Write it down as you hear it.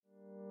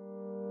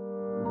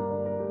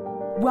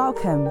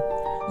Welcome.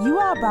 You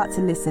are about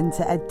to listen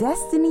to a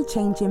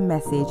destiny-changing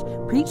message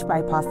preached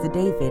by Pastor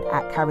David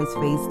at Charis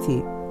Phase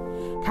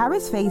 2.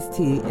 Charis Phase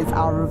 2 is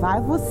our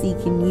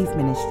revival-seeking youth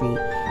ministry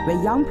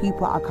where young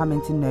people are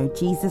coming to know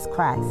Jesus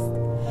Christ.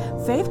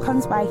 Faith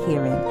comes by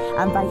hearing,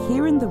 and by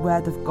hearing the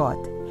word of God.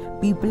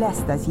 Be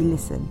blessed as you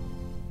listen.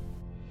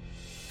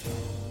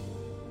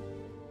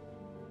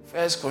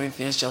 1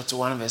 Corinthians chapter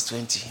 1 verse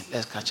 20.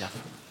 Let's catch up.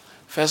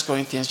 1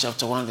 Corinthians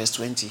chapter 1 verse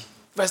 20.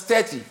 Verse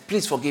 30.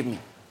 Please forgive me.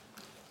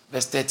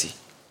 Verse 30.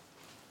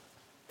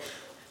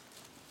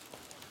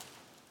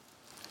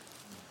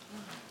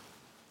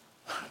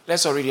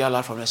 Let's all read it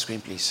aloud from the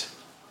screen, please.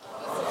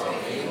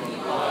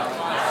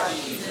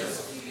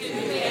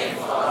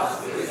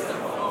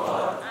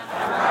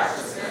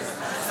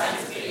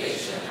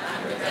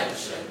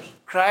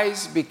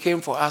 Christ became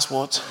for us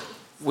what?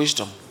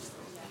 Wisdom.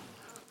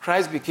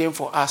 Christ became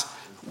for us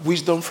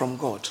wisdom from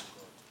God.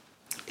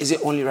 Is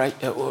it only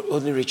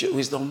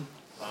wisdom?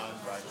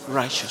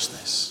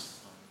 Righteousness.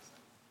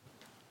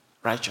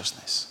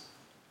 Righteousness.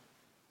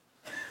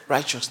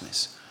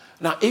 Righteousness.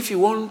 Now, if you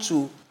want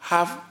to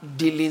have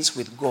dealings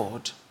with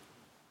God,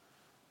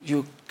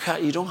 you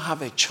don't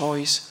have a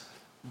choice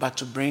but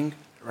to bring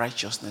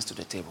righteousness to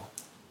the table.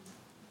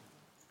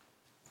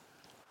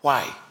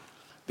 Why?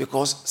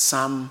 Because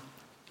Psalm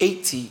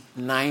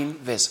 89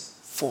 verse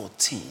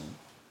 14.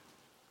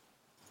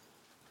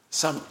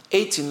 Psalm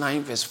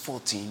 89 verse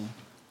 14.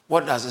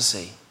 What does it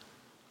say?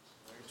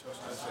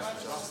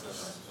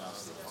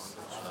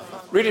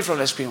 Read it from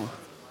the screen.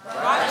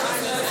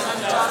 Righteousness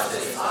and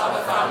justice are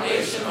the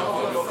foundation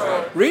of your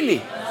faith.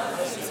 Really?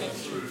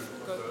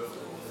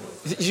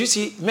 You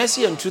see,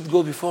 mercy and truth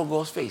go before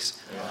God's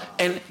face.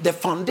 And the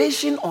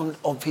foundation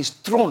of his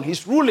throne,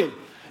 his ruling,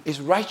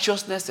 is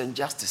righteousness and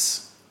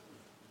justice.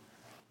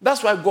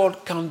 That's why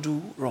God can't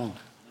do wrong.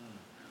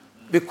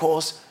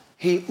 Because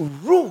he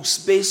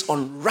rules based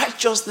on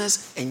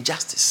righteousness and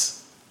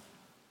justice.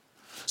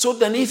 So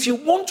then if you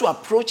want to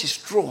approach his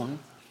throne,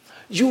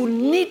 you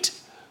need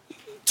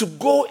to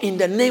go in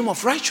the name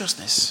of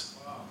righteousness.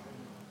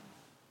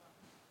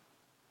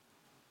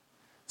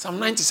 Psalm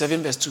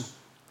 97 verse 2.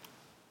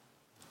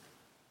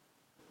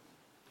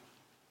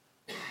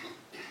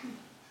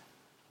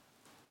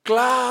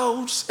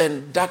 Clouds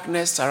and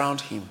darkness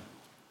surround him.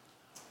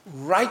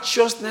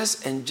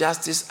 Righteousness and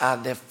justice are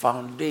the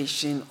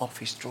foundation of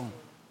his throne.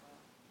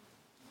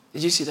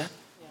 Did you see that?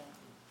 Yeah.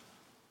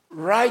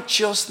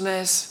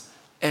 Righteousness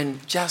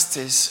and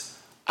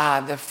justice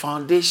are the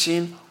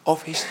foundation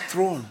of his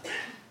throne.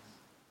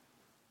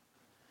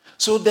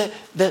 So the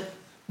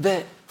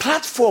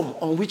platform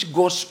on which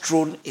God's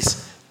throne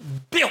is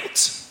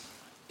built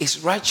is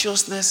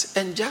righteousness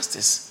and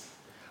justice.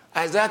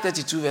 Isaiah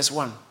 32 verse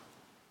 1.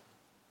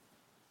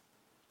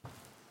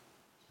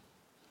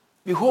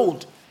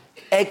 Behold,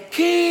 a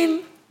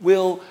king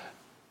will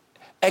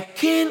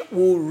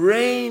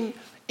reign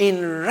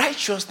in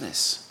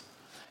righteousness,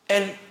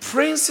 and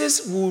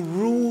princes will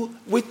rule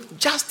with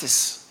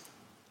justice.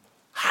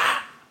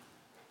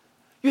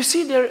 You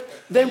see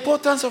the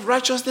importance of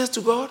righteousness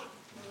to God?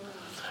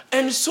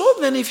 And so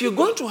then if you're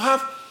going to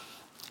have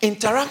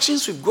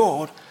interactions with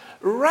God,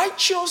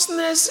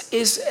 righteousness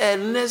is a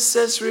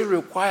necessary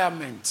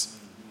requirement.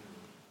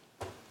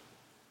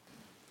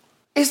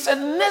 It's a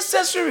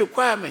necessary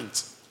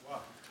requirement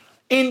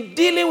in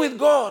dealing with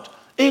God,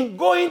 in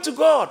going to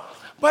God.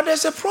 But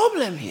there's a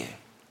problem here.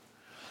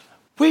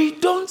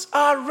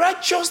 Our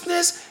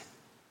righteousness,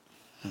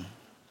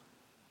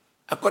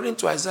 according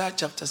to Isaiah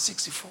chapter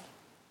 64,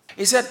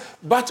 he said,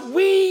 but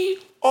we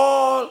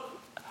all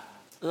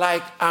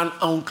like an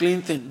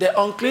unclean thing. The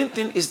unclean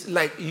thing is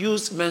like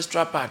used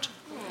menstrual pad.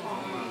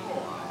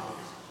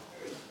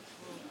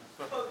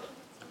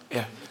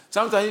 Yeah.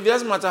 Sometimes it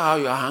doesn't matter how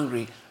you are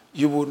hungry,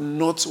 you would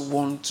not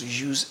want to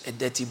use a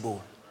dirty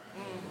bowl.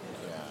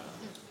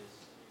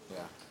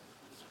 Yeah.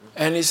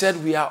 And he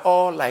said, we are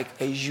all like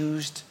a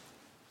used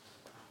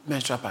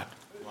menstrual pad.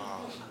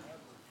 Wow.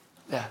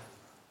 Yeah.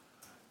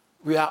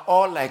 We are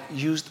all like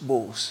used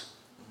bowls.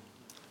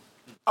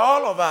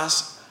 All of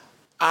us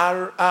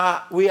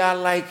we are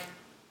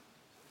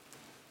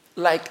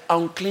like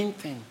unclean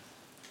thing.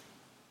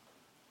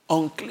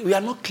 We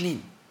are not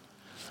clean.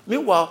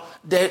 Meanwhile,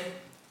 the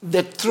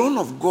throne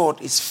of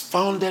God is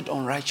founded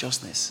on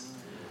righteousness.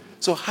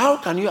 So how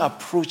can you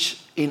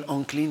approach in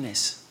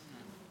uncleanness?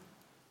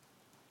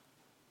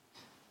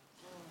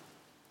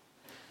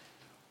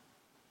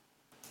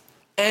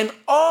 And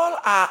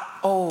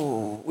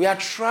we are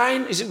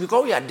trying,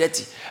 because we are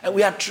dirty, and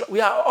we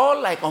are all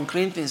like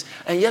unclean things,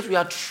 and yet we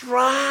are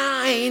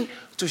trying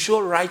to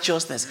show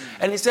righteousness.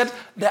 And he said,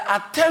 the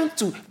attempt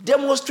to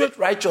demonstrate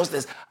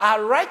righteousness,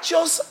 our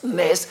righteous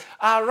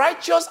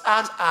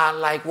acts are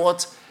like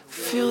what?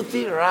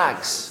 Filthy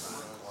rags.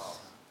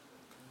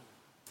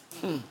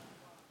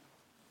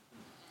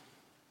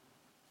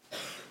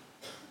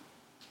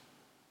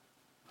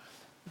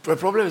 The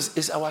problem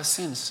is our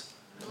sins.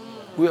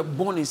 We are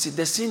born in sin.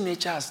 The sin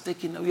nature has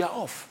taken, we are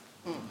off.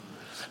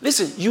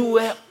 Listen, you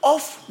were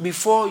off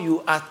before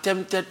you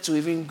attempted to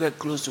even get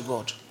close to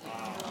God.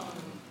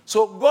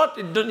 So God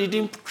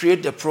didn't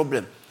create the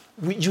problem.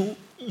 You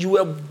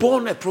were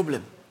born a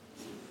problem.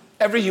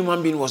 Every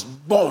human being was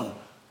born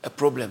a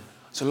problem,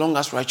 so long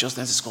as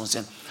righteousness is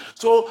concerned.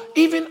 So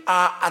even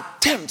our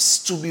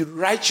attempts to be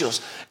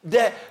righteous,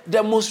 the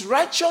most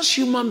righteous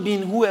human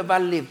being who ever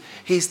lived,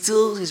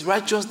 his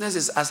righteousness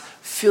is as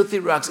filthy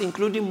rags,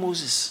 including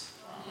Moses.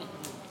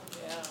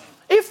 Yeah.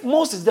 If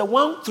Moses, the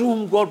one through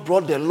whom God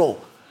brought the law,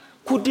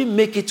 couldn't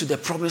make it to the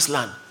promised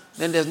land,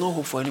 then there's no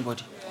hope for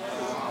anybody.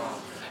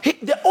 Yeah.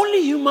 The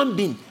only human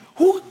being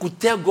who could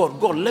tell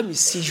God, let me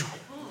see you.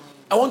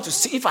 I want to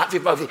see, if I have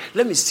favor,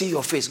 let me see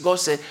your face. God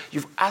said,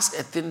 you've asked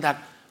a thing that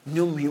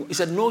he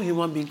said, no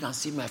human being can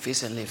see my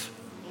face and live.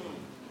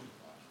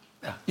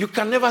 Yeah. You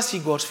can never see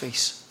God's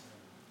face.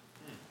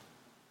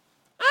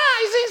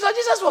 You see, so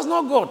Jesus was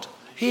not God.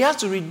 He has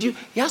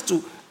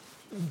to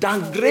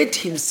downgrade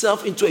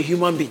himself into a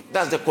human being.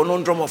 That's the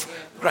conundrum of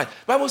Christ.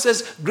 The Bible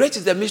says, great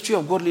is the mystery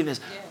of godliness.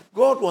 Yeah.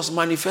 God was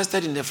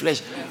manifested in the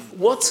flesh.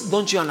 What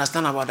don't you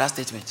understand about that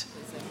statement?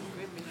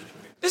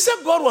 They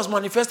said God was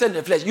manifested in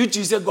the flesh. You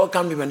two said God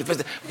can't be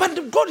manifested.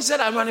 But God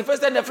said, I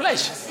manifested in the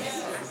flesh.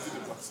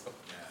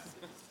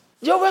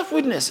 Jehovah's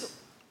Witness,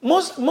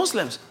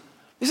 Muslims,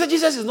 he said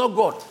Jesus is not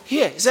God.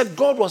 Here, he said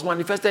God was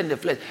manifested in the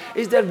flesh.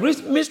 It's the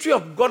mystery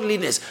of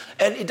godliness.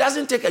 And it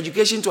doesn't take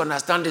education to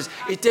understand this.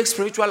 It takes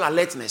spiritual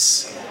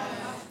alertness.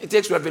 It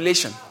takes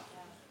revelation.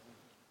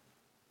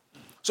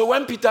 So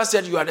when Peter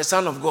said, you are the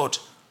Son of God,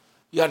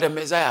 you are the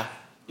Messiah,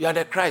 you are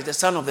the Christ, the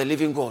Son of the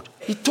living God,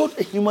 he told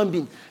a human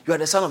being, you are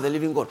the Son of the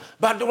living God.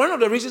 But one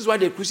of the reasons why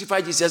they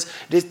crucified Jesus,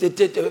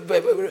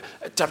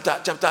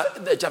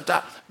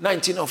 chapter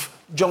 19 of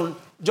John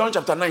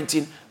chapter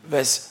 19,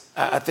 verse,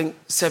 I think,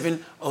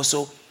 7 or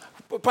so.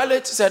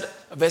 Pilate said,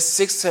 verse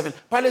 6, 7,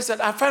 Pilate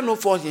said, I find no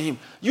fault in him.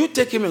 You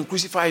take him and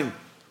crucify him.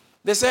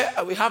 They said,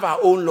 we have our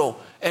own law.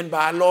 And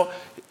by our law,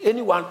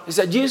 anyone, he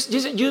said,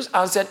 Jews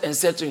answered and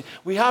said to him,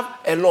 we have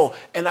a law.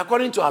 And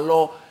according to our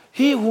law,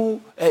 he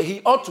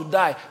ought to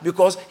die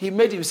because he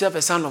made himself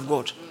a son of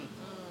God.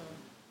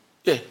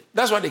 Yeah,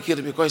 that's why they killed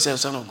him, because he's a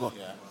son of God.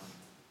 Yeah.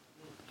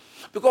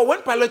 Because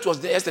when Pilate was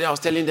there, yesterday I was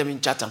telling them in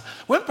Chatham,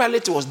 when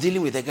Pilate was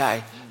dealing with the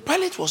guy,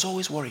 Pilate was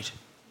always worried.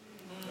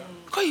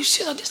 Because you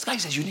see that this guy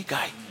is a unique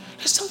guy.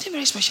 There's something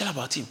very special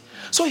about him.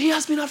 So he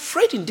has been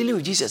afraid in dealing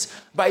with Jesus.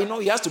 But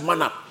he has to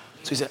man up.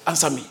 So he said,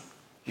 answer me.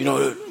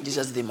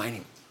 Jesus didn't mind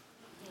him.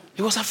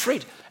 He was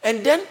afraid.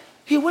 And then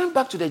he went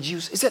back to the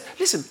Jews. He said,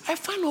 listen, I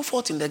find no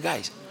fault in the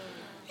guys.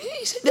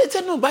 They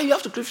said, no, but you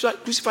have to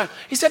crucify him.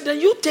 He said, then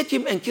you take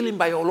him and kill him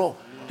by your law.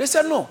 They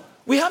said, no,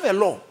 we have a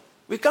law.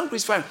 We can't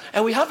crucify him.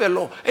 And we have a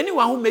law.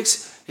 Anyone who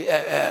makes, he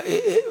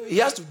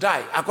has to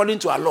die according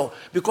to our law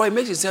because he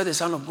makes himself the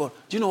Son of God.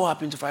 Do you know what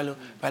happened to Pilate?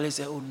 Pilate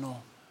said, oh,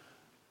 no.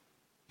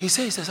 He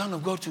said he's the Son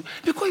of God too.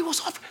 Because he was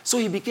afraid. So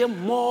he became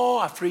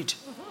more afraid.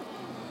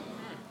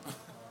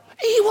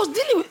 He was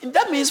dealing with,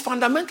 that means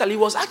fundamentally he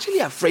was actually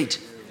afraid.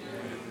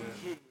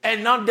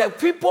 And now the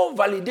people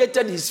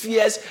validated his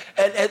fears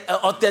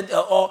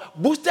or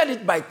boosted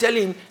it by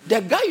telling him, the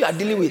guy you are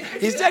dealing with,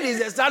 he said he's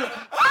the son of...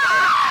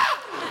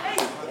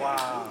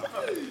 Wow.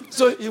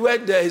 So he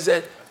went there, he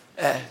said,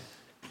 can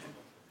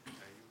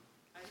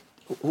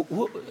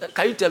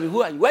you tell me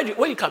who are you?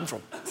 Where you come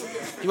from?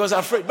 He was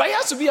afraid. But he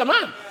has to be a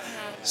man.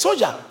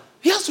 Soldier.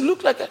 He has to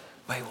look like a...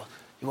 But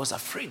he was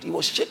afraid. He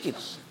was shaking.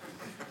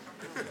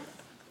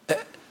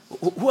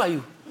 Who are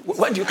you?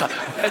 Where do you come?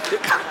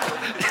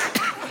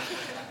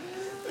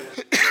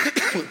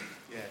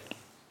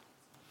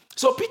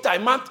 So Peter,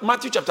 in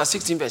Matthew chapter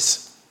 16,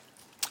 verse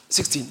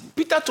 16,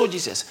 Peter told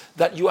Jesus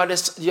that you are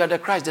the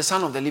Christ, the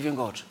Son of the living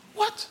God.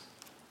 What?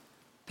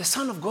 The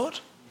Son of God?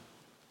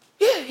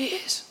 Yeah, he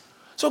is.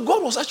 So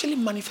God was actually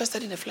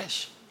manifested in the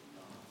flesh.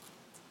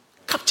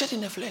 Captured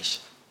in the flesh.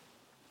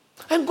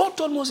 And God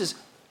told Moses,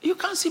 you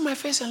can't see my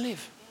face and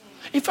live.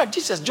 In fact,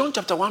 Jesus, John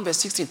chapter 1, verse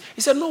 16,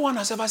 he said, no one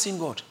has ever seen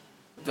God.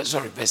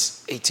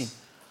 Verse 18.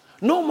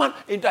 No man,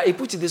 he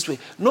put it this way,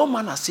 no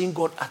man has seen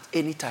God at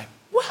any time.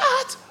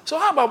 What? So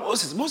how about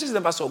Moses? Moses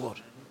never saw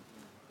God.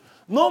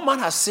 No man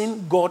has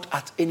seen God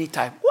at any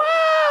time.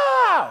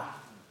 Wow!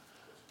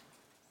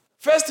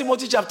 1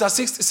 Timothy chapter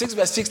 6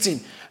 verse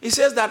 16. It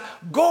says that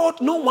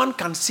God, no one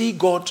can see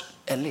God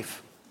and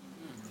live.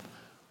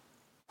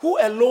 Who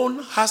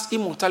alone has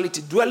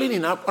immortality, dwelling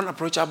in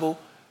unapproachable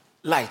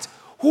light,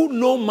 who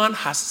no man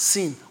has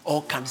seen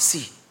or can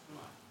see.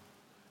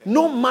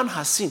 No man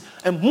has seen.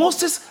 And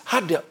Moses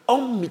had the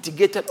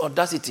unmitigated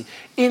audacity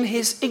in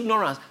his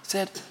ignorance,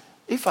 said,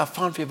 if I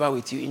found favor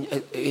with you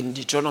in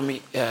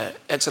Deuteronomy,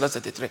 Exodus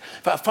 33,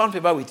 if I found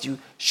favor with you,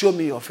 show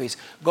me your face.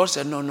 God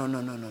said, no.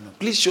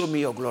 Please show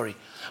me your glory.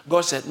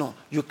 God said, no,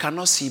 you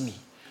cannot see me,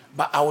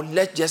 but I will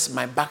let just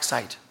my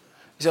backside.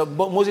 He said,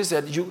 but Moses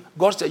said,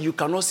 God said, you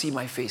cannot see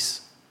my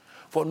face,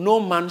 for no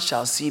man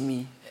shall see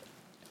me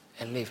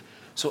and live.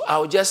 So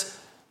I'll just,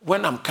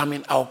 when I'm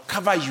coming, I'll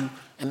cover you,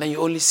 and then you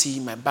only see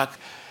my back.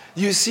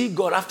 You see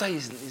God after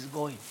he's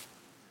going.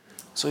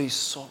 So he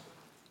saw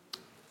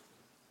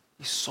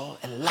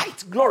a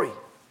light, glory.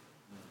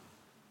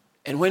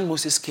 And when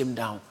Moses came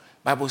down,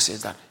 Bible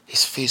says that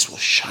his face was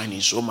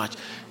shining so much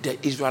the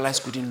Israelites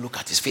couldn't look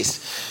at his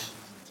face.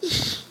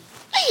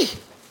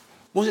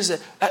 Moses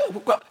said, we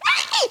can't look at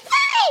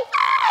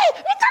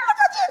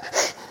you.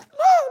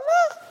 No.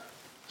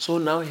 So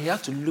now he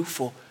had to look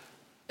for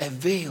a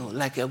veil,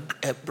 like a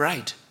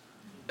bride.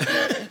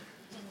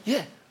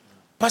 Yeah.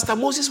 Pastor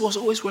Moses was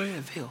always wearing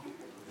a veil.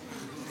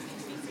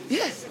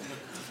 Yeah.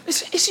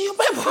 It's in your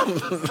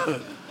Bible.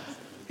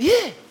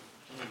 Yeah.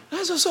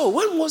 That's so.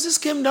 When Moses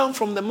came down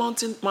from the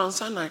mountain, Mount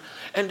Sinai,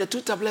 and the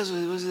 2 tablets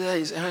was there in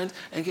his hand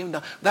and came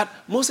down, that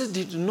Moses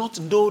did not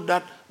know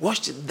that,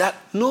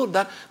 know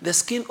that the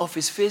skin of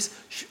his face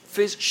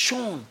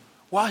shone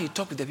while he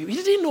talked with the people.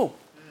 He didn't know.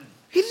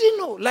 He didn't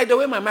know. Like the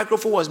way my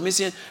microphone was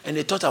missing and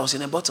they thought I was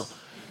in a bottle.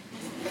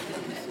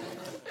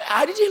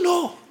 I didn't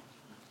know.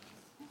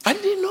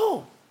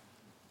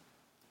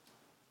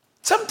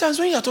 Sometimes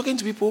when you are talking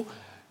to people,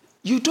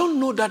 you don't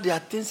know that there are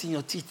things in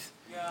your teeth.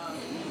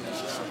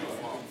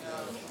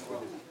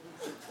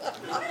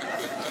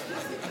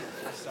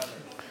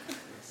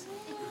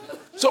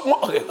 So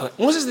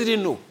Moses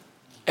didn't know.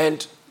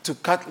 And to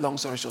cut long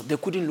story short, they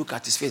couldn't look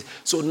at his face.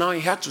 So now he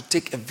had to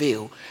take a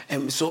veil.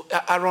 And so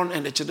Aaron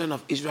and the children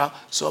of Israel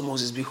saw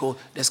Moses, behold,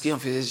 the skin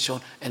of his face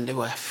shone, and they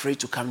were afraid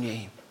to come near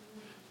him.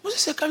 Moses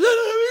said, come.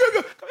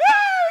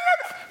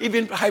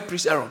 Even high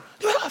priest Aaron,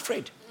 they were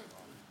afraid.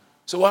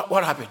 So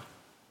what happened?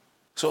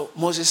 So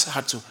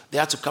they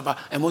had to cover,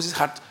 and Moses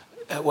had,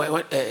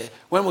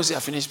 when Moses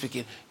had finished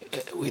speaking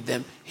with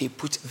them, he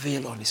put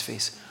veil on his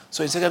face.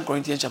 So in 2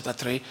 Corinthians chapter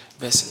 3,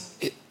 verse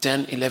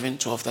 10, 11,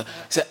 12, he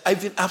said,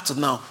 even up to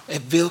now, a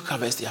veil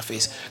covers their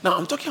face. Now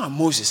I'm talking about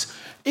Moses.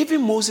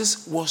 Even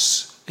Moses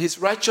his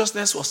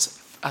righteousness was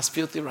as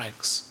filthy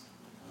rags.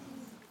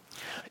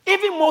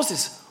 Even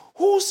Moses,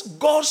 whose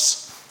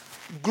God's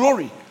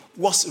glory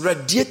was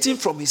radiating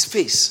from his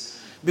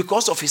face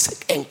because of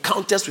his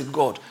encounters with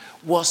God,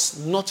 was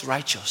not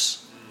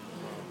righteous.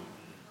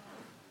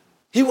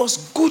 He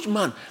was a good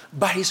man,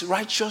 but his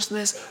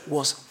righteousness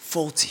was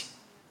faulty.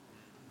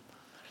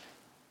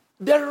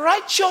 The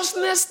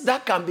righteousness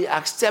that can be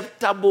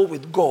acceptable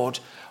with God.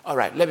 All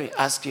right, let me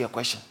ask you a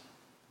question.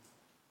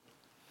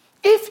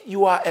 If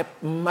you are a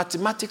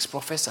mathematics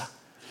professor,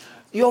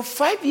 your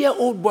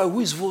 5-year-old boy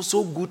who is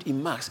so good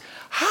in maths,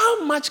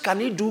 how much can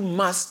he do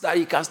maths that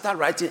he can start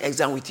writing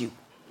exam with you?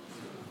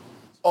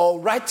 Or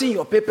writing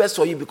your papers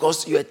for you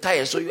because you're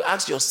tired, so you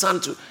ask your son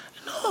to.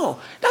 No,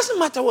 doesn't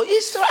matter what.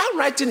 His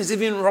handwriting is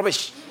even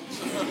rubbish.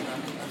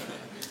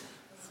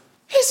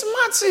 His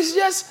maths is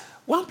just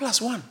 1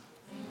 + 1.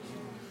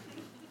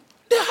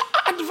 The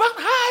advanced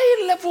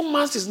high-level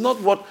maths is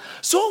not what.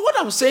 So what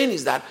I'm saying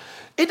is that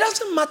it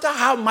doesn't matter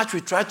how much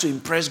we try to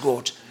impress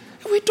God.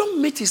 We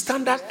don't meet his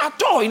standards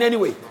at all in any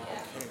way.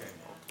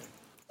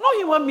 No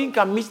human being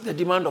can meet the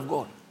demand of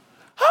God.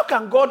 How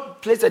can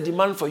God place a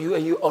demand for you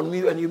and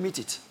you meet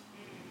it?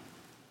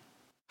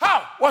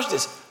 How? Watch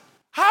this.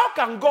 How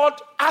can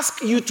God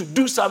ask you to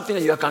do something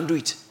and you can do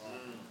it?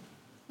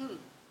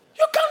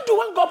 You can't do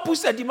when God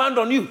puts a demand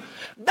on you.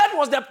 That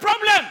was the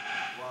problem.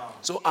 Wow.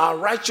 So our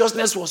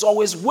righteousness was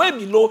always way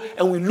below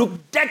and we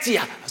look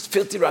dirtier as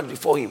filthy rag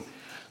before him.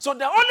 So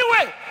the only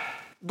way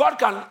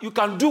you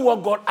can do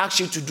what God asks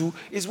you to do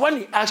is when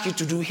he asks you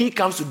to do, he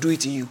comes to do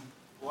it in you.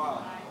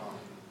 Wow.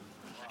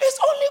 It's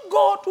only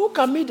God who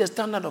can meet the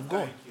standard of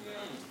God.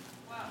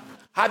 Wow.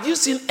 Have you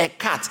seen a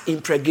cat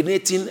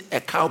impregnating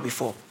a cow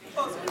before?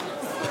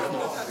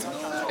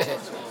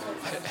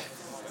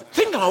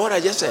 Think about what I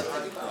just said.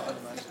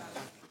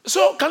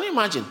 So can you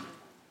imagine?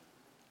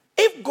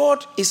 If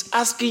God is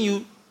asking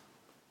you,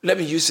 let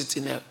me use it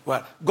in a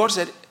word. God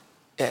said,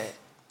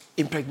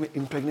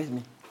 impregnate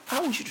me.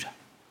 How would you do that?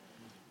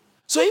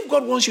 So if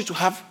God wants you to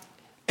have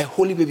a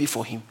holy baby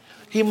for him,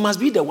 he must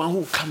be the one who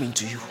will come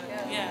into you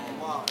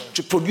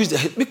to produce the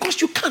head, because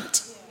you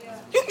can't.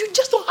 You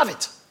just don't have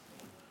it.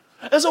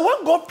 And so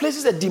when God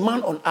places a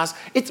demand on us,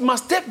 it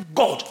must take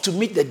God to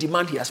meet the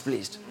demand he has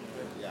placed.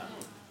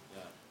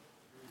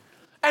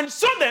 And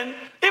so then,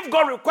 if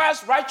God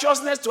requires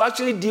righteousness to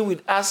actually deal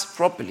with us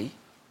properly,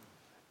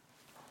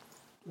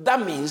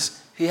 that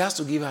means he has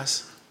to give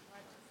us.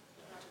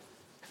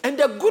 And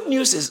the good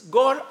news is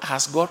God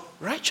has got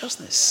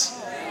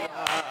righteousness.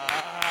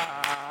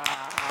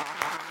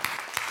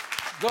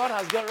 God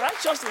has got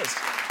righteousness.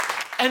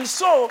 And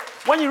so,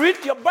 when you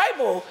read your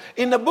Bible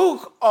in the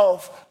book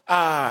of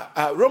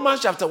Romans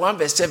chapter 1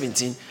 verse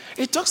 17,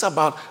 it talks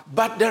about,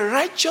 but the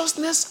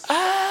righteousness,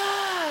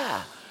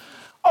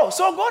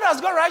 so God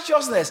has got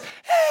righteousness.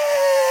 Hey!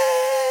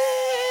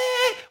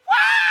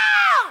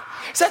 Wow!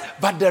 He said,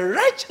 but the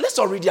let's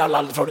all read it out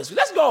loud for this.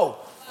 Let's go.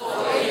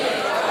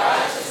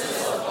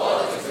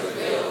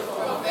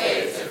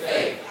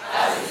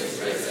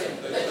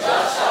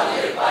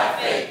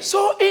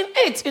 So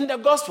in the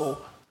gospel,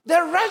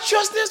 the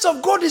righteousness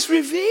of God is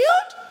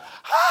revealed.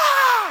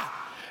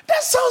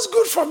 That sounds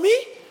good for me.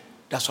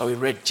 That's why we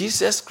read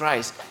Jesus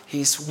Christ,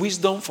 his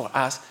wisdom for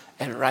us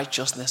and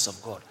righteousness of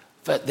God.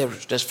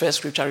 The first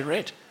scripture we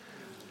read.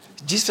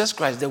 Jesus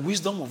Christ, the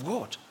wisdom of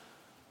God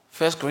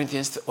 1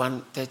 Corinthians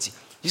 1:30.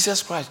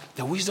 Jesus Christ,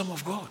 the wisdom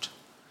of God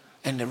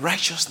and the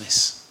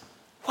righteousness.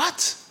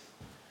 What?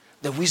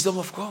 The wisdom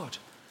of God.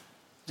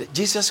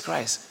 Jesus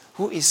Christ,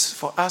 who is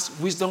for us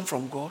wisdom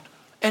from God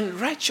and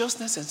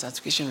righteousness and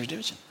sanctification,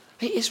 redemption.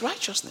 He is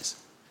righteousness.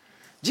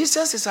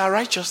 Jesus is our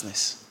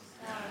righteousness.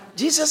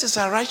 Jesus is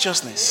our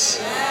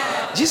righteousness.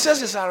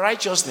 Jesus is our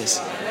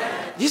righteousness.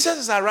 Jesus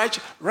is our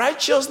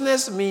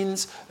righteousness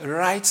means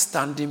right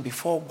standing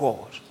before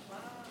God.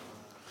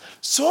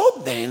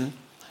 So then,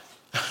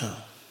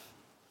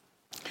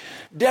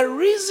 the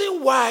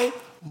reason why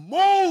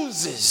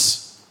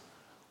Moses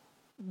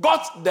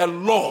got the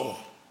law,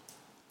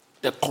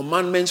 the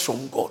commandments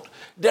from God,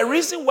 the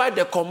reason why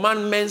the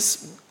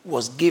commandments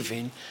was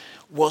given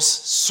was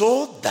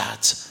so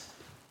that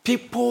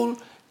people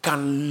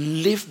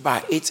can live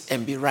by it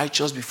and be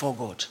righteous before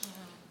God.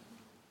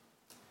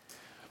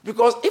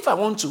 Because if I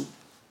want to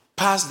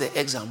pass the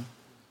exam,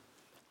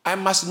 I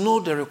must know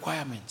the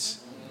requirements.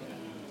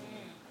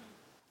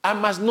 I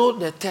must know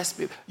the test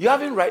paper. You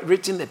haven't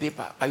written the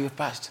paper, but you've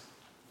passed.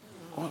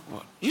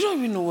 You don't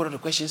even know what the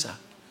questions are.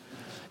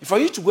 For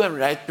you to go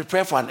and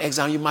prepare for an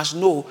exam, you must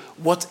know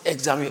what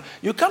exam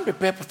you can't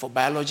prepare for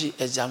biology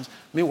exams.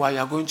 Meanwhile, you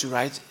are going to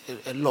write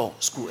a law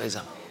school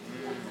exam.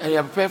 And you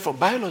are prepared for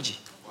biology.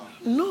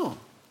 No.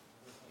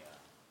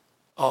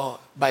 Or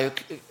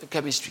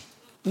biochemistry.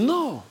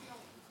 No.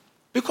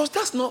 Because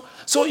that's not.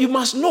 So you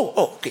must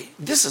know,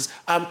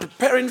 I'm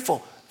preparing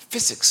for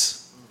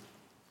physics.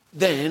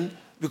 Then,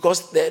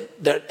 because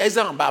the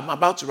exam I'm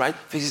about to write,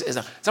 physics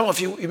exam. Some of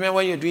you remember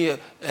when you're doing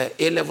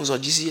A-levels or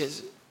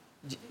GCS?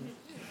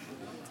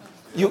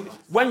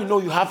 When you know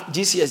you have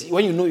GCS,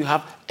 when you know you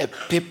have a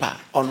paper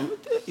on,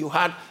 you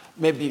had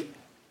maybe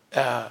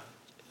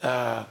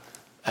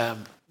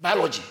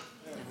biology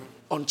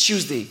on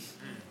Tuesday.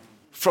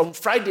 From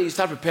Friday, you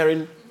start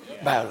preparing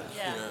biology.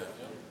 Yeah.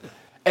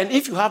 And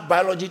if you have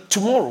biology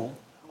tomorrow,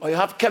 or you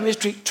have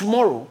chemistry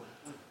tomorrow,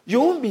 you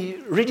won't be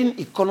reading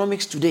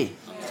economics today.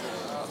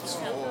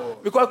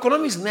 Because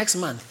economics is next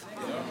month.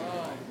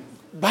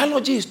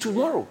 Biology is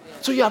tomorrow.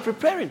 So you are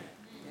preparing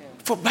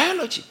for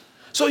biology.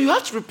 So you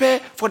have to prepare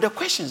for the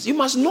questions. You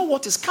must know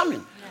what is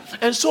coming.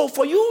 And so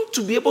for you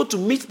to be able to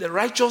meet the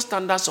righteous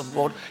standards of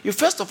God, you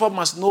first of all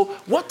must know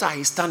what are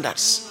his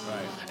standards.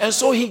 Right. And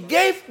so he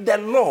gave the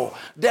law.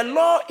 The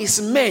law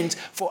is meant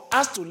for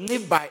us to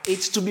live by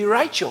it to be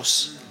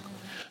righteous.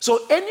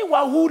 So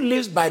anyone who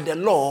lives by the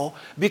law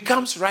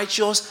becomes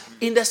righteous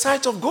in the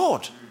sight of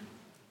God.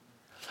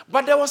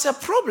 But there was a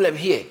problem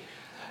here.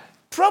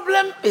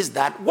 Problem is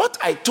that what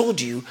I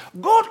told you,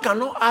 God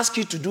cannot ask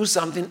you to do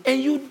something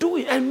and you do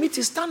it and meet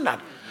his standard.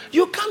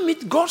 You can't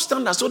meet God's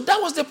standard. So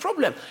that was the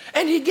problem.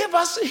 And he gave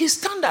us his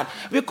standard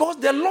because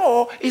the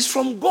law is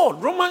from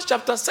God. Romans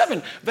chapter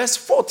 7, verse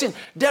 14.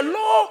 The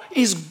law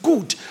is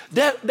good.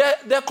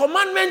 The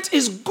commandment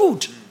is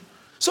good.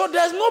 So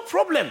there's no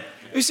problem.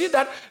 You see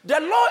that the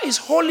law is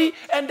holy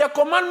and the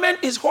commandment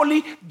is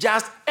holy,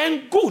 just,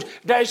 and good.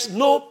 There is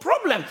no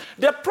problem.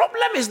 The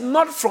problem is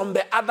not from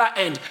the other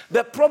end.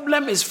 The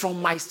problem is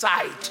from my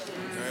side.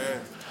 Okay.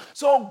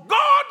 So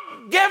God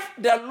gave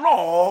the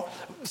law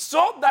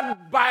so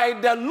that by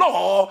the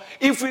law,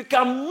 if we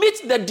can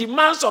meet the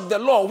demands of the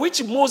law,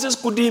 which Moses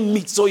couldn't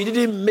meet, so he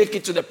didn't make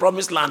it to the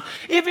promised land.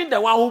 Even the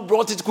one who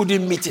brought it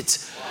couldn't meet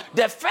it.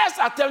 The first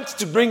attempt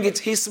to bring it,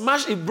 he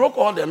broke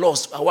all the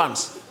laws at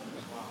once.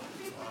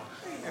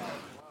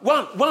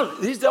 One.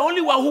 He's the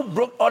only one who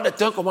broke all the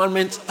 10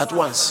 commandments at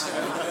once.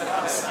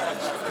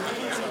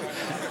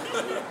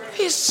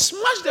 He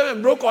smashed them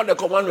and broke all the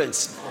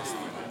commandments.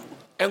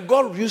 And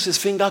God used his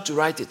finger to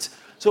write it.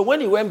 So when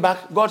he went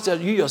back, God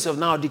said, you yourself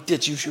now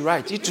dictate, you should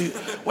write it.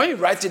 When you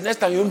write it, next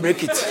time you won't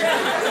break it.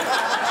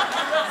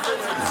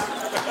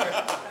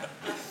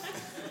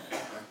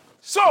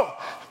 So,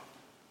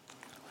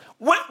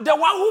 the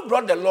one who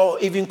brought the law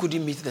even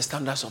couldn't meet the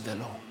standards of the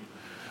law.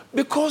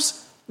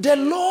 Because the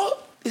law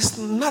is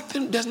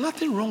nothing, there's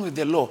nothing wrong with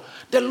the law.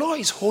 The law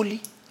is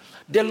holy.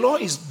 The law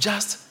is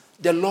just.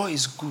 The law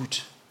is good.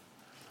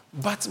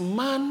 But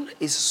man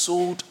is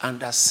sold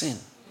under sin.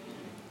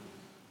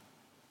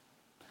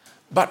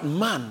 But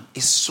man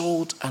is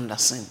sold under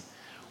sin.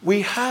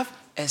 We have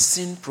a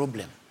sin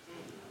problem.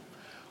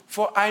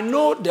 For I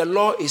know the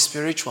law is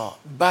spiritual,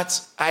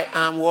 but I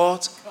am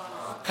what?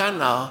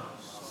 Carnal,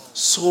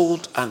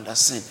 sold under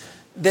sin.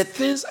 The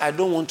things I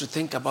don't want to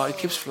think about, it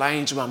keeps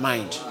flying into my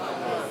mind.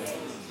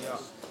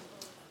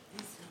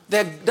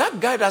 That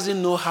guy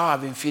doesn't know how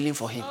I've been feeling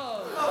for him.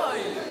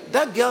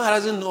 That girl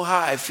doesn't know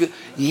how I feel.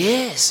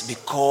 Yes,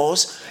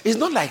 because it's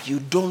not like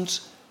you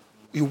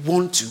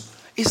want to.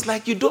 It's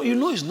like you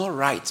know it's not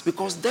right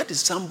because that is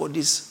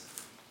somebody's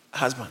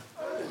husband.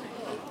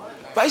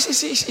 But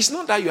it's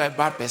not that you are a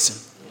bad person.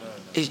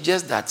 It's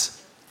just that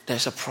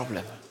there's a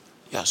problem.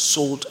 You are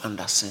sold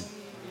under sin.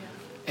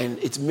 And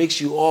it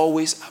makes you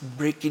always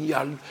breaking. You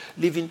are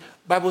living.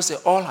 Bible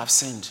says all have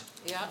sinned.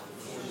 Yeah.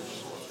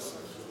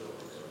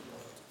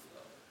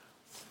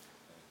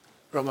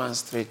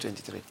 Romans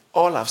 3:23.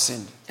 All have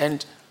sinned.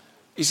 And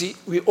You see,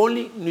 we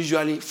only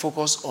usually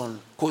focus on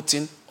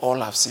quoting all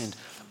have sinned.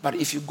 But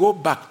if you go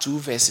back 2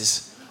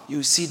 verses,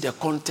 you see the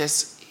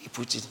context he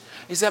put it.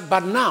 He said,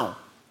 but now,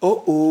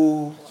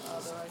 the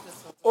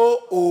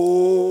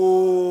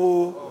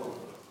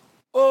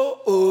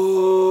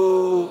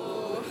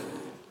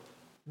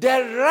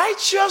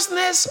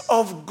righteousness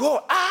of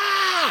God.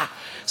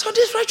 So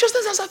this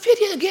righteousness has appeared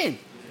here again.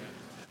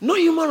 No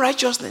human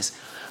righteousness.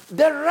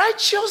 The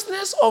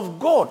righteousness of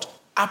God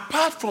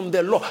apart from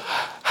the law.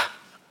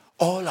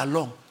 All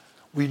along,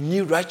 we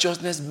knew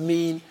righteousness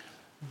mean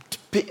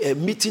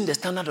meeting the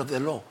standard of the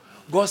law.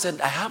 God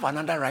said, I have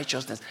another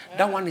righteousness.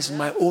 That one is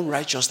my own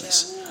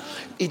righteousness.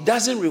 It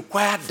doesn't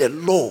require the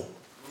law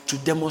to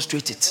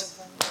demonstrate it.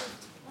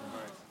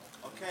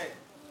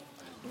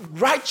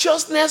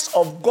 Righteousness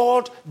of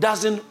God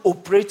doesn't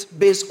operate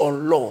based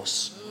on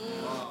laws.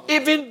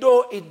 Even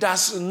though it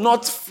does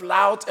not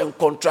flout and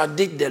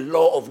contradict the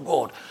law of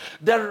God.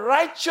 The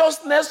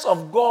righteousness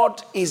of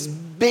God is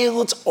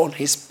built on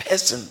his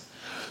person.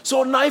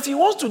 So now if he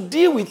wants to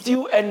deal with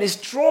you and his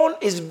throne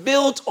is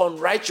built on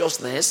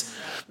righteousness,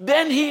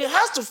 then he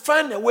has to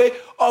find a way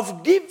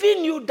of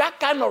giving you that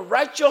kind of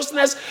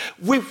righteousness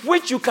with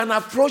which you can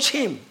approach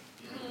him.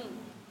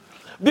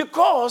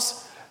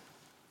 Because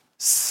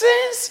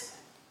since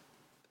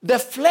the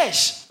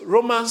flesh,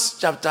 Romans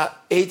chapter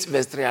 8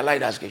 verse 3, I like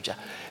that scripture.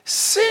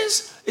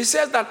 Since it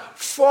says that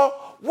for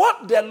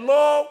what the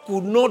law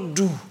could not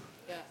do,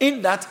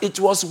 in that it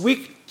was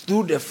weak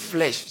through the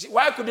flesh.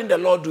 Why couldn't the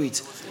law do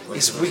it?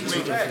 It's weak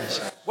through the flesh.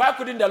 Why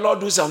couldn't the law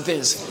do some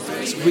things?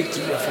 It's weak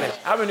through the flesh.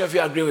 How many of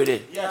you agree with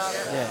it?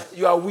 Yes. Yeah.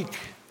 You are weak.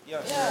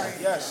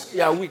 Yes.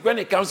 You are weak. When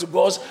it comes to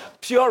God's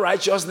pure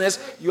righteousness,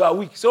 you are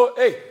weak. So,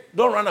 hey,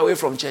 don't run away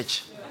from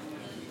church.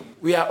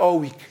 We are all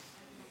weak.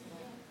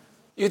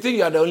 You think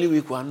you are the only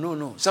weak one?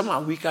 No. Some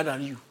are weaker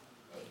than you.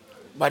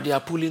 But they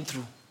are pulling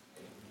through.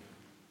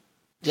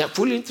 They are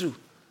pulling through.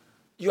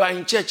 You are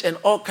in church and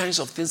all kinds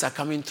of things are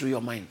coming through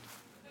your mind.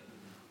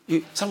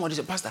 Somebody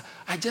said, Pastor,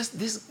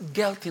 this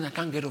girl thing I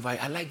can't get over.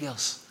 I like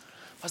girls.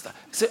 Pastor,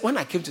 when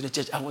I came to the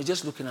church, I was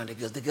just looking at the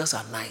girls. The girls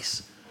are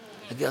nice.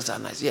 The girls are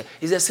nice. Yeah,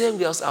 it's the same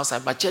girls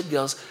outside, but church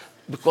girls,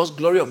 because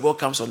glory of God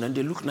comes on them,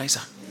 they look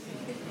nicer.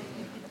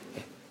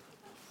 Yeah.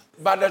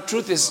 But the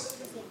truth is,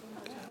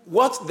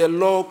 what the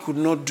law could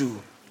not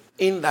do,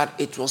 in that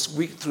it was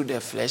weak through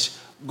the flesh,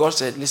 God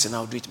said, listen,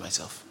 I'll do it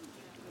myself.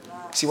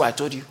 See what I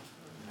told you?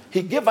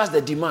 He gave us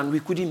the demand.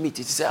 We couldn't meet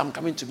it. He said, I'm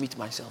coming to meet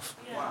myself.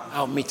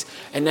 I'll meet.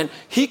 And then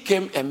he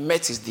came and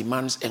met his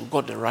demands and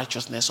got the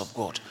righteousness of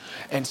God.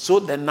 And so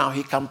then now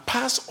he can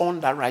pass on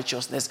that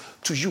righteousness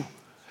to you.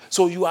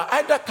 So you are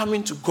either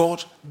coming to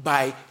God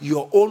by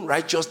your own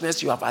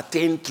righteousness you have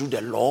attained through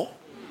the law,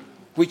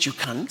 which you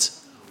can't,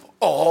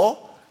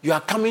 or you are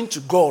coming to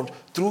God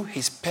through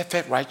his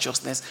perfect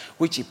righteousness,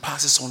 which he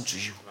passes on to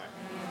you.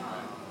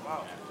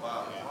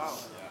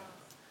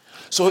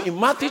 So in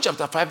Matthew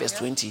chapter 5 verse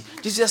 20,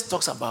 Jesus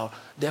talks about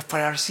the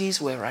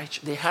Pharisees were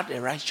righteous. They had a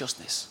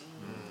righteousness.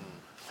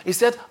 He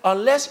said,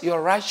 unless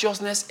your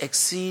righteousness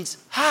exceeds,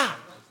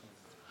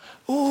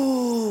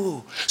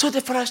 so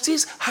the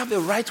Pharisees have a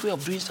right way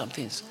of doing some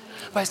things.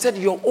 But he said,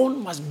 your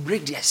own must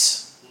break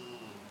theirs.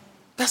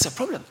 That's a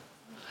problem.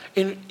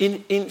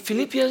 In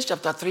Philippians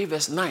chapter 3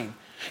 verse 9,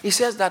 he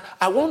says that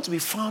I want to be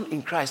found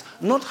in Christ,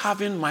 not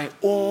having my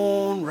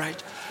own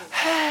right.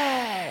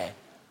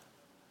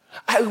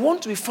 I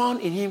want to be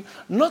found in him,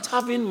 not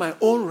having my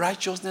own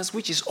righteousness,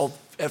 which is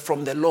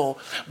from the law,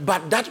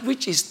 but that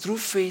which is through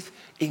faith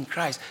in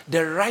Christ,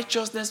 the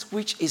righteousness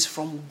which is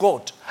from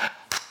God.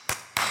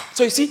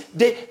 So you see,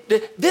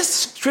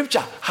 this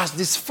scripture has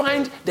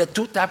defined the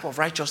 2 types of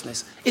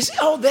righteousness. It's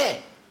out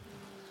there.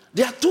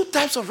 There are 2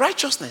 types of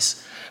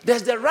righteousness.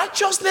 There's the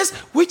righteousness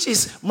which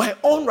is my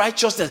own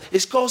righteousness.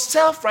 It's called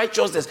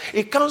self-righteousness.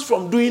 It comes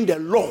from doing the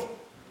law.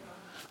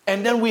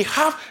 And then we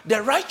have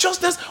the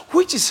righteousness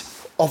which is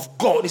of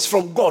God. It's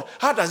from God.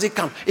 How does it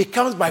come? It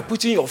comes by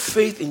putting your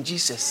faith in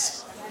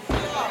Jesus.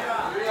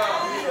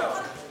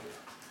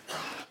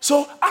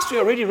 So as we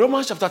are reading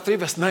Romans chapter 3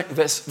 verse 9,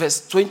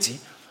 verse 20,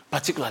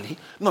 particularly.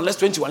 No, let's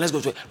 21. Let's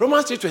go to it.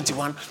 Romans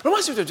 3:21.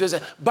 Romans 3:21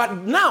 says, but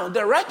now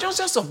the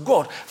righteousness of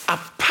God,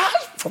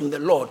 apart from the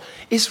Lord,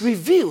 is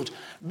revealed,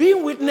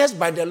 being witnessed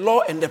by the law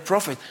and the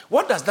prophet.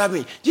 What does that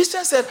mean?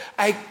 Jesus said,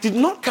 I did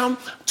not come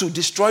to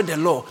destroy the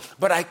law,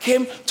 but I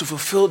came to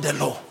fulfill the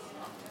law.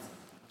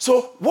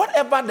 So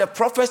whatever the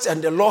prophets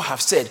and the law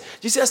have said,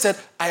 Jesus said,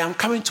 I am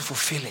coming to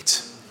fulfill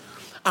it.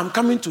 I'm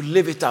coming to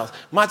live it out.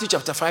 Matthew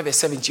chapter 5 verse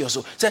 70 or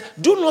so. Said,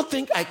 do not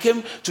think I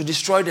came to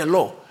destroy the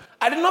law.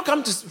 I did not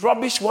come to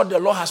rubbish what the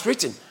law has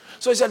written.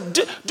 So he said,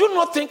 do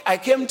not think I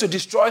came to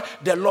destroy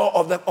the law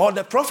of all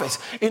the prophets.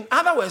 In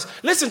other words,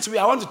 listen to me,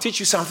 I want to teach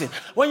you something.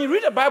 When you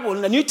read the Bible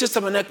in the New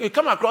Testament, you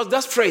come across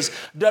that phrase,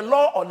 the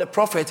law or the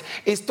prophet,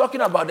 is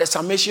talking about the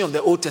summation of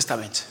the Old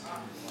Testament.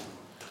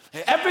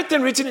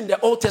 Everything written in the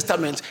Old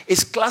Testament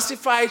is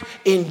classified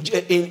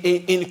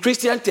in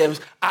Christian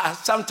terms as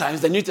sometimes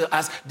the New Testament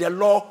as the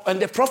law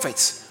and the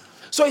prophets.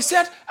 So he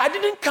said, I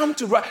didn't come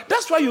to write.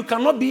 That's why you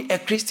cannot be a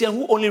Christian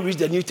who only reads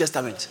the New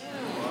Testament.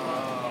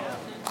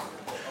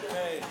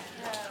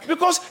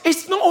 because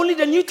it's not only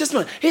the New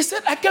Testament. He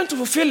said, I came to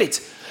fulfill it.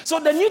 So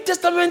the New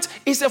Testament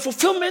is a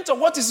fulfillment of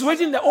what is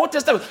written in the Old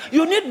Testament.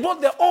 You need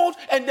both the Old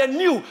and the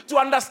New to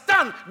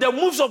understand the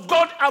moves of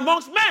God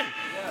amongst men.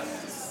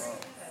 Yes.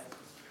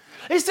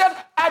 He said,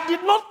 I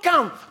did not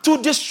come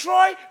to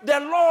destroy the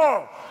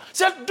law. He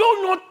said, do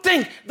not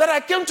think that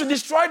I came to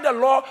destroy the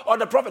law or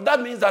the prophet.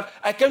 That means that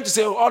I came to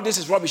say, oh, all this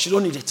is rubbish, you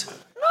don't need it.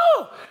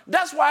 No.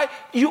 That's why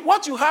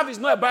what you have is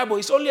not a Bible,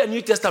 it's only a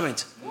New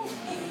Testament.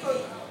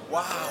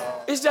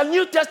 Wow. It's a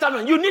New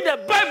Testament. You need a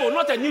Bible,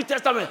 not a New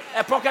Testament,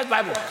 a pocket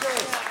Bible.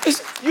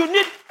 You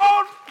need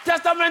Old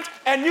Testament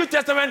and New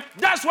Testament.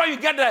 That's why you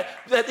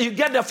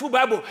get the full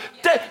Bible.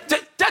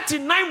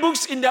 39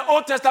 books in the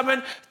Old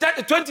Testament,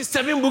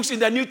 27 books in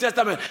the New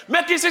Testament,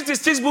 making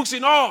 66 books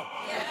in all.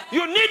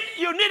 Yes.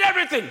 You need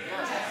everything.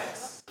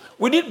 Yes.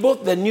 We need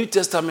both the New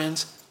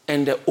Testament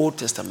and the Old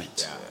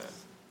Testament.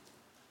 Yes.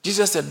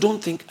 Jesus said,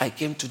 don't think I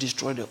came to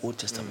destroy the Old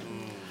Testament.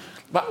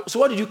 But so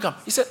what did you come?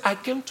 He said, I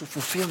came to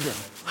fulfill them.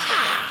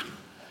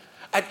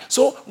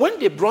 So when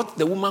they brought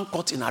the woman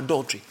caught in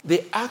adultery,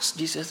 they asked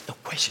Jesus a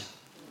question,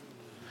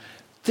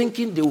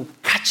 thinking they will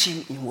catch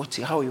him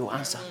in how he will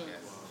answer.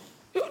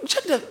 You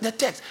check the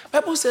text.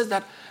 Bible says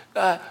that,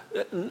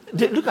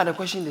 they look at the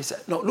question they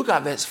said. No, look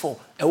at verse 4.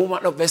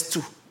 Verse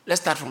 2.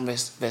 Let's start from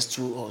verse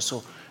 2 or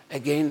so.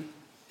 Again,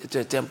 to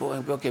the temple,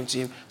 and people came to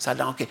him, sat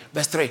down. Okay,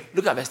 verse 3.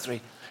 Look at verse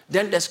 3.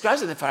 Then the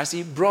scribes and the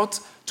Pharisees brought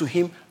to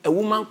him a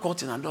woman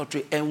caught in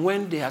adultery, and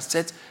when they had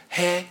set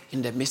her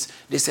in the midst,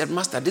 they said,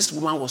 Master, this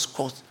woman was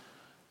caught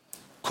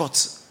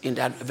in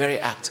that very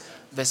act.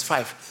 Verse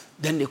 5.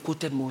 Then they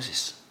quoted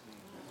Moses.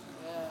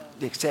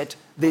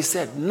 They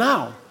said,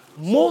 now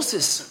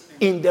Moses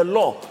in the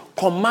law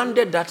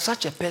commanded that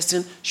such a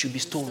person should be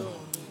stoned.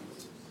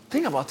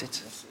 Think about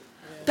it.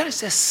 That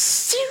is a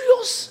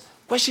serious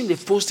question they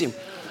posed him.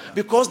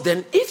 Because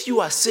then if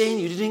you are saying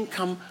you didn't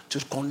come to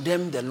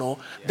condemn the law,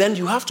 then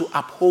you have to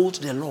uphold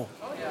the law.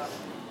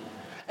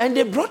 And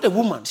they brought a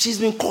woman. She's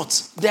been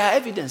caught. There are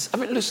evidence. I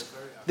mean, listen,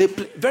 they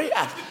very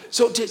act.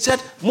 So they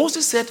said,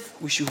 Moses said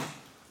we should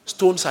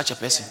stone such a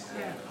person.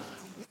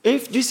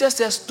 If Jesus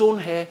says stone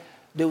her,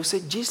 they will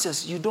say,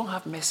 Jesus, you don't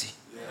have mercy.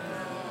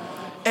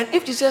 And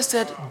if Jesus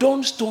said,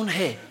 don't stone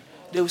her,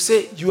 they will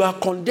say, you are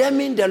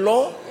condemning the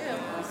law?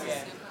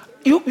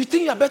 You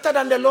think you are better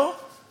than the law?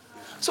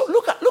 So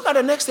look at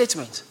the next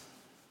statement.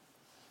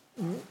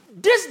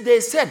 This they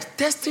said,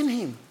 testing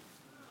him.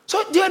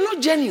 So they are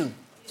not genuine.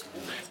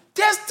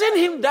 Testing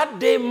him that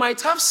they might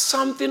have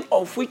something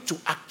of which to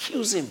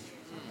accuse him.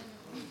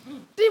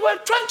 They were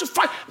trying to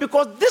fight,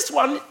 because this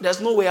one, there's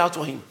no way out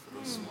for him.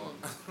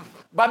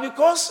 But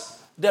because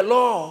the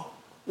law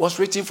was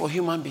written for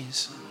human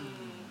beings,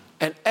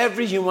 and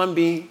every human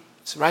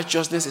being's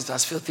righteousness is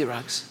as filthy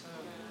rags,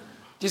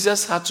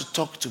 Jesus had to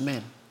talk to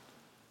men,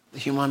 the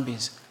human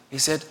beings. He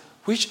said,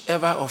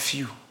 whichever of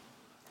you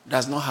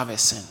does not have a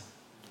sin.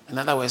 In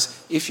other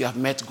words, if you have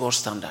met God's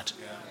standard,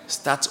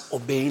 start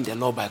obeying the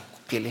law by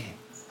killing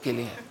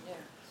her.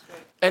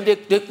 And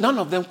none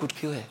of them could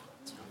kill her.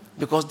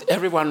 Because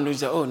everyone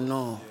knows that, oh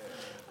no,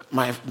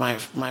 my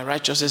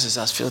righteousness is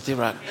as filthy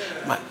rag.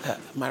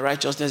 My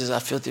righteousness is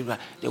as filthy rag.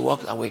 They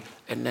walked away,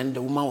 and then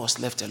the woman was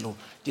left alone.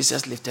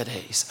 Jesus lifted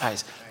his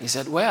eyes. He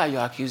said, where are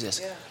your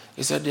accusers?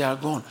 He said, they are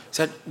gone. He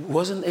said,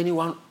 wasn't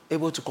anyone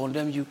able to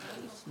condemn you?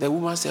 The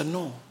woman said,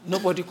 no,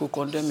 nobody could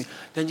condemn me.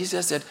 Then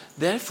Jesus said,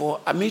 therefore,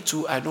 me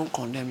too, I don't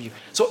condemn you.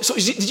 So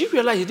did you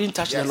realize he didn't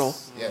touch the law?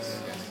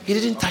 Yes. He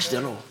didn't touch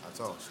the law.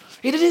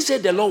 He didn't say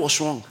the law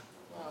was wrong.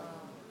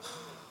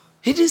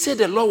 He didn't say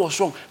the law was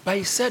wrong, but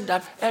he said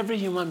that every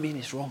human being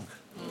is wrong.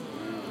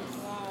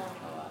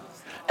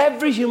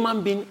 Every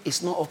human being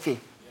is not okay.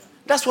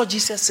 That's what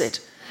Jesus said.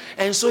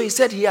 And so he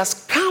said he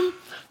has come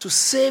to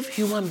save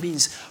human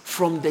beings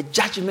from the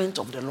judgment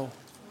of the law.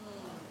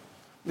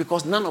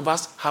 Because none of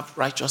us have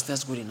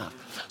righteousness good enough.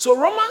 So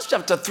Romans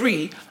chapter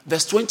 3,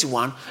 verse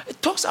 21,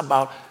 it talks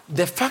about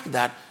the fact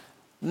that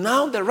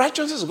now the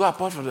righteousness of God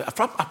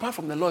apart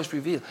from the law is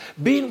revealed,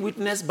 being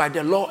witnessed by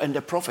the law and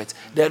the prophets.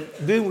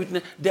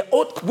 The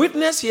old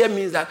witness here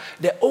means that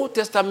the Old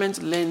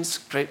Testament lends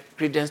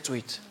credence to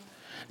it.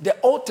 The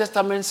Old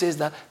Testament says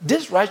that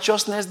this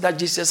righteousness that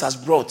Jesus has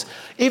brought,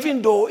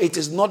 even though it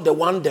is not the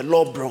one the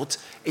law brought,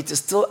 it is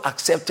still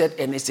accepted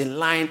and is in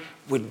line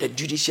with the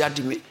judicial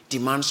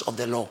demands of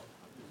the law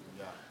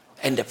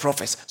and the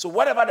prophets. So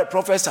whatever the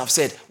prophets have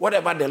said,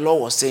 whatever the law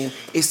was saying,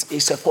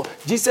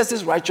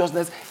 Jesus'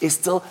 righteousness is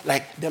still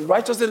like the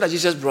righteousness that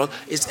Jesus brought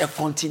is a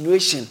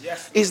continuation.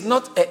 Yes.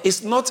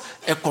 It's not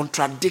a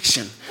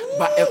contradiction,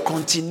 but a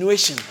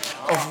continuation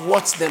of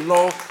what the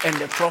law and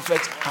the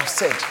prophets have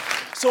said.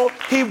 So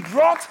he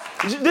brought,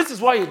 this is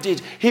what he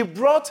did. He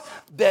brought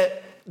the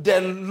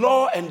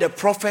law and the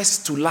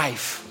prophets to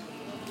life.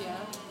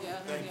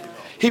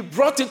 He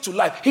brought it to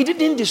life. He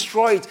didn't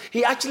destroy it.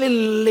 He actually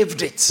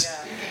lived it.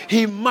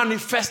 He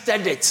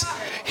manifested it.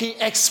 He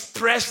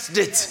expressed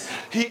it.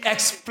 He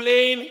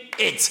explained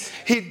it.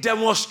 He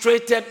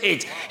demonstrated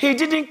it. He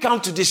didn't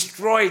come to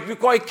destroy it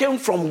because it came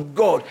from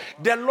God.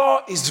 The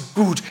law is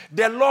good.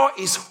 The law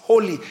is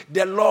holy.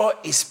 The law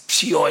is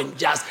pure and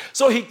just.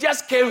 So he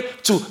just came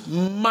to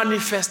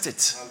manifest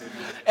it.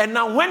 And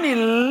now when he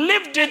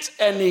lived it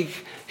and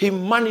he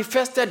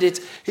manifested it,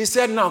 he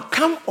said, now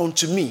come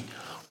unto me,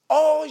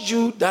 all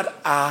you that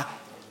are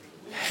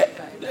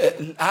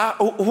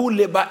who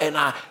labor and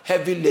are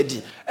heavy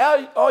laden,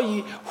 all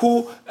ye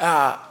who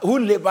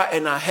labor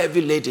and are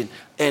heavy laden,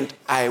 and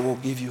I will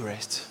give you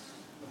rest.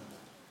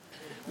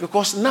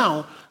 Because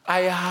now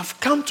I have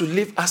come to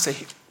live as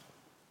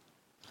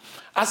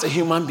a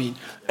human being,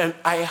 and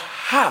I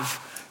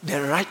have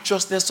the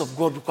righteousness of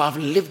God because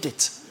I've lived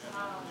it.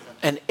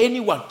 And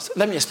anyone,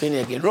 let me explain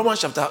it again.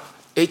 Romans chapter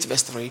 8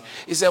 verse 3,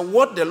 it said,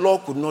 what the law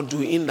could not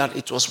do in that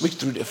it was weak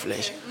through the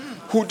flesh.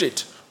 Who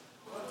did?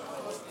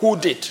 Who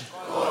did?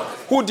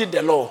 Who did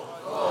the law?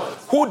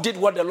 Who did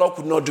what the law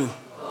could not do?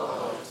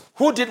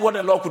 Who did what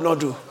the law could not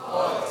do?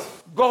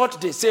 God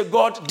did. Say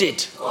God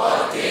did.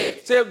 God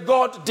did. Say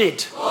God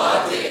did.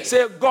 God did.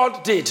 Say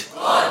God did.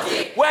 God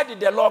did. Where did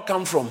the law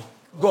come from?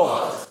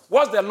 God.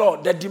 What's the law?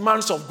 The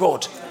demands of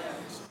God.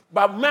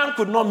 But man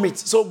could not meet.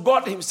 So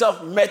God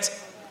himself met.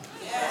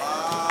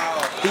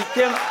 He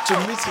came to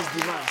meet his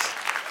demands.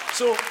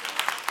 So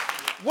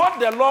what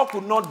the law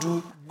could not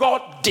do,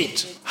 God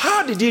did.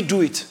 How did he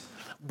do it?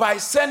 By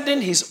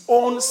sending his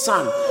own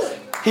son.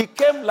 He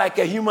came like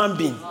a human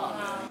being,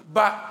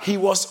 but he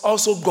was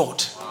also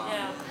God.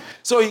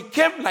 So he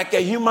came like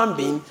a human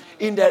being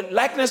in the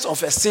likeness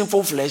of a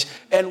sinful flesh,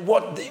 and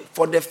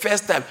for the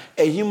first time,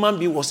 a human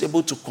being was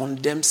able to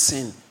condemn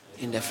sin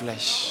in the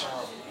flesh.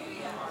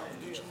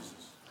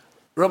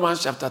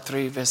 Romans chapter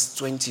 3, verse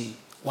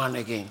 21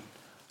 again.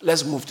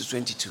 Let's move to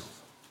 22.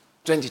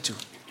 22.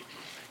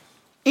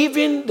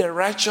 Even the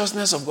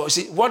righteousness of God.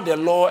 See, what the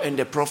law and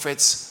the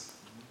prophets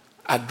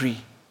agree.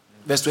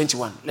 Verse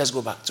 21. Let's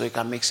go back so it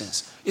can make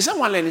sense. Is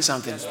someone learning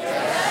something?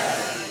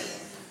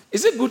 Yes.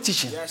 Is it good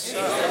teaching? Yes.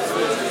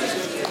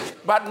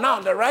 But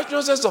now the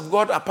righteousness of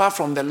God apart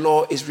from the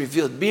law is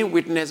revealed, being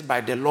witnessed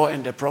by the law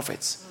and the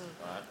prophets.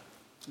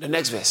 The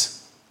next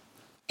verse.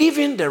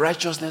 Even the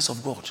righteousness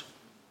of God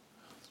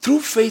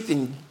through faith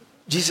in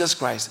Jesus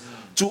Christ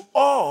to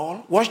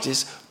all, watch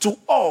this, to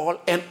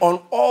all and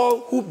on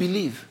all who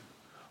believe.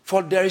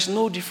 For there is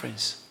no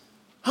difference.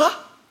 Huh?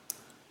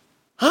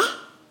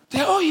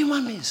 They're all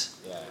human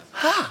beings.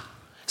 Yeah.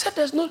 He said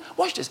there's no,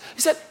 watch this.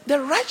 He said the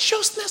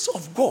righteousness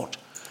of God.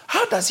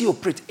 How does he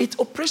operate? It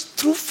operates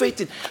through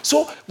faith.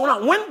 So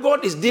when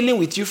God is dealing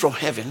with you from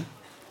heaven,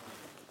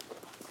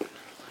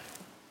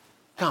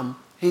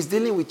 he's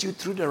dealing with you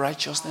through the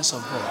righteousness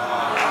of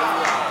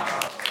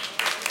God.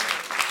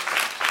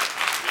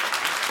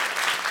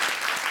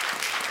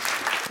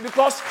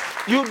 Because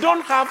you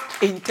don't have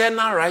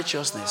internal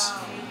righteousness,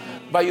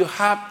 but you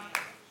have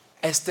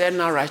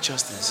external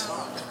righteousness.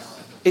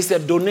 It's a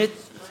donated.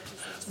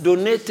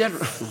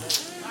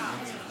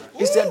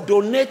 It's a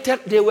donated.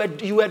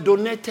 You were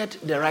donated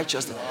the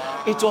righteousness.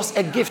 It was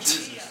a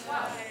gift.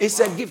 It's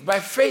a gift. By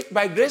faith,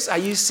 by grace are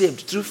you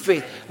saved through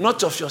faith,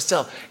 not of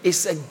yourself.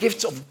 It's a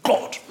gift of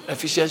God.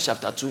 Ephesians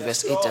chapter 2,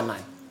 verse 8 and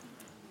 9.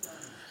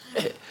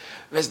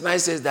 Verse 9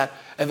 says that,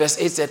 and verse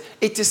 8 said,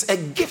 it is a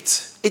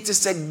gift. It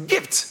is a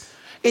gift.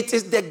 It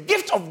is the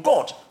gift of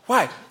God.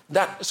 Why?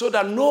 So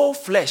that no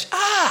flesh,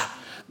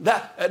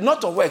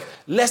 not of work,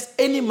 lest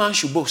any man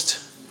should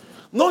boast.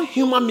 No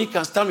human being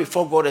can stand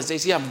before God and say,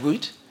 see, I'm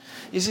good.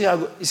 You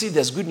see,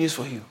 there's good news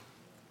for you.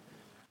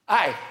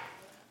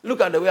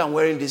 Look at the way I'm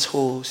wearing this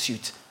whole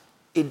suit.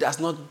 It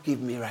does not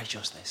give me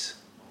righteousness.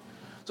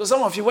 So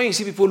some of you, when you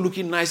see people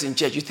looking nice in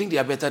church, you think they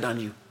are better than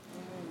you.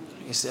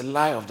 It's a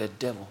lie of the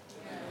devil.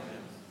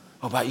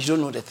 Oh, but you don't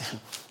know the thing.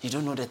 You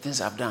don't know the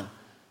things I've done.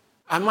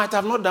 I might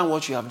have not done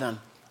what you have done,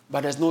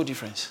 but there's no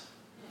difference.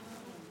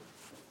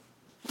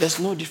 There's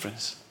no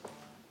difference.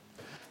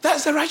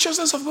 That's the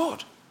righteousness of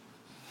God.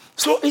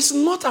 So it's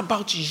not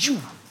about you,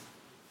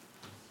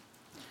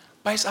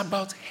 but it's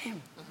about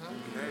him.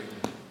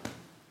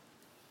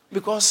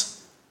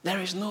 Because there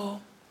is no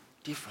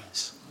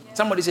difference.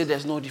 Somebody say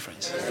there's no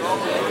difference.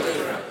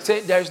 Say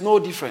there is no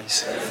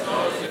difference.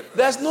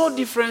 There's no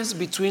difference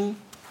between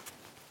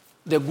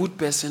the good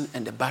person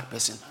and the bad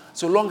person,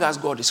 so long as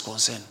God is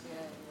concerned.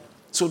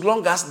 So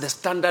long as the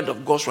standard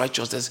of God's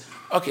righteousness.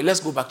 Okay, let's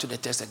go back to the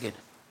text again.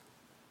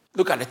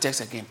 Look at the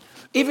text again.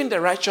 Even the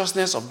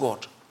righteousness of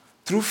God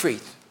through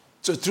faith.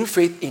 So through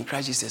faith in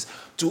Christ Jesus.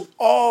 To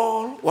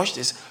all, watch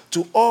this,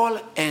 to all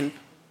and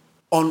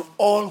on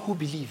all who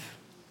believe.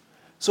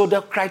 So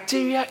the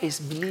criteria is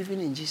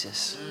believing in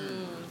Jesus.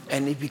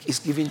 And it is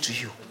given to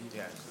you.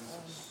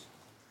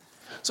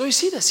 So you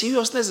see the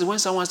seriousness is when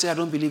someone says, I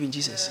don't believe in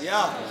Jesus.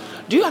 Yeah.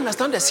 Do you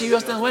understand the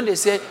seriousness when they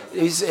say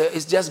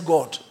it's just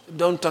God?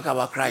 Don't talk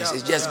about Christ.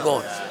 It's just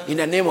God. In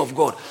the name of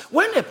God.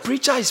 When a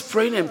preacher is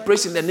praying and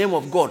praising in the name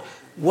of God,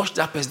 watch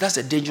that person. That's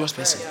a dangerous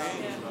person.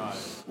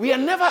 We are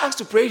never asked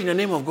to pray in the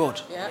name of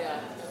God.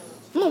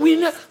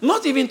 No,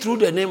 not even through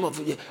the name of,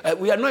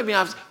 we are not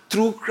even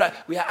through Christ.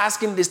 We are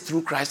asking this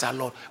through Christ our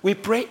Lord. We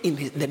pray in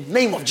the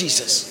name of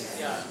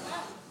Jesus.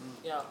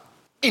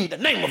 In the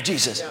name of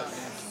Jesus.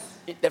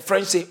 The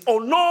French say, au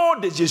nom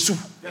de Jésus.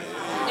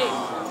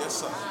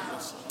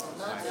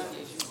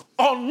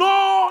 Au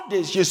nom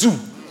de Jésus.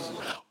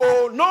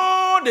 Au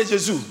nom de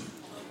Jésus.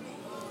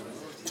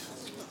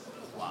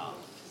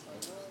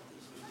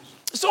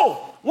 So,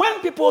 when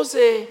people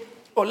say,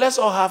 oh, let's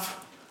all have,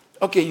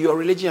 okay, your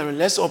religion,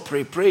 let's all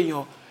pray,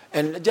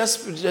 and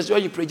just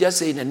when you pray, just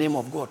say in the name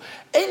of God.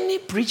 Any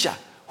preacher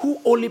who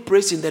only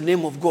prays in the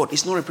name of God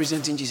is not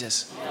representing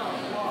Jesus.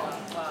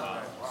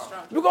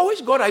 Because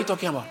which God are you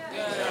talking about?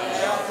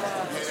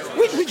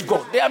 Which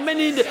God? There are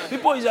many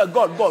people who say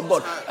God.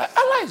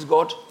 Allah is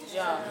God.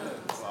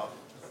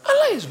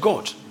 Allah is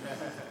God.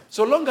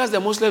 So long as the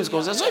Muslims are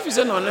concerned. So if you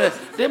say no,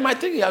 they might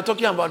think you are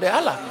talking about the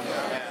Allah.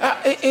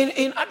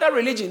 In other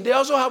religions, they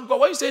also have God.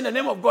 When you say in the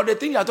name of God, they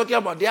think you are talking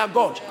about their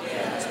God.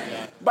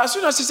 But as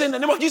soon as you say in the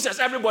name of Jesus,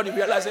 everybody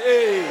realizes,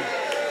 hey,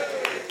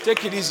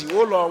 take it easy.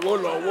 Oh Lord. No.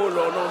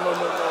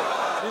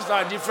 This is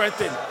not a different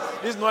thing.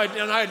 This is not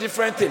a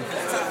different thing.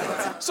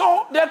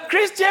 So the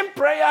Christian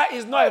prayer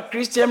is not a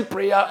Christian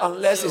prayer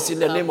unless it's in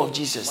the name of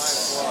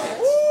Jesus.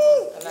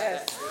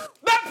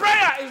 That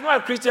prayer is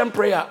not a Christian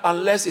prayer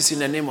unless it's in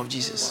the name of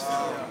Jesus.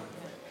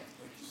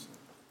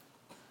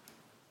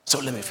 So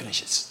let me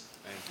finish it.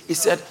 He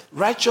said,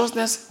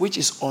 righteousness which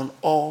is on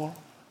all,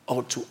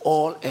 or to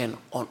all and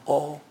on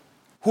all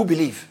who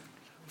believe.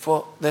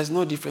 For there's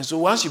no difference. So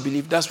once you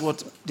believe, that's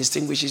what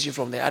distinguishes you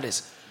from the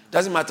others.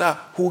 Doesn't matter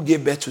who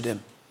gave birth to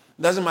them.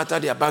 Doesn't matter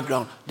their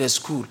background, their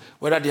school,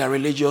 whether they are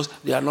religious,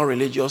 they are not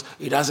religious.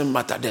 It doesn't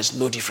matter. There's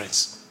no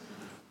difference.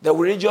 The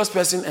religious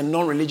person and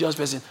non-religious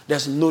person,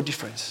 there's no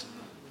difference.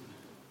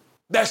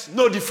 There's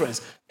no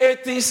difference.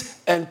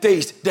 Atheist and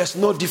theist, there's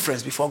no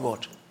difference before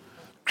God.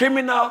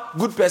 Criminal,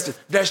 good person,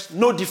 there's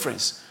no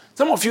difference.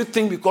 Some of you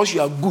think because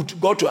you are good,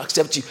 God will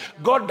accept you.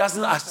 God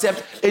doesn't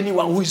accept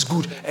anyone who is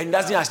good and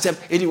doesn't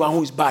accept anyone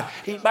who is bad.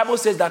 The Bible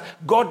says that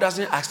God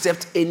doesn't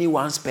accept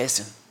anyone's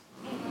person.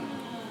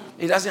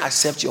 He doesn't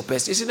accept your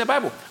person. It's in the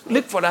Bible.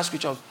 Look for that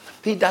scripture.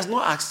 He does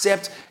not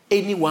accept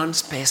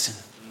anyone's person.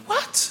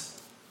 What?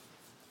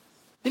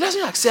 He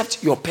doesn't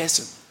accept your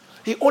person.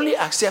 He only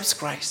accepts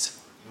Christ.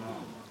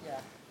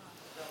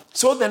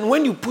 So then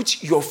when you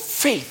put your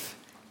faith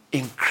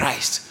in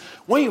Christ,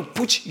 when you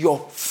put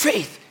your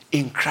faith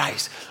in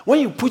Christ,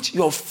 when you put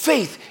your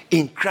faith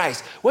in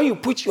Christ, when you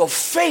put your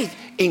faith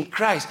in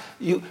Christ,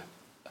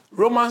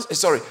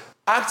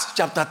 Acts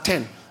chapter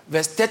 10,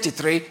 verse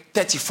 33,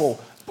 34.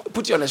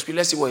 Put it on the screen.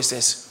 Let's see what it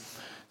says.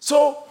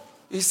 So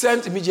he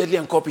sent immediately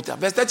and called Peter.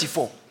 Verse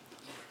 34.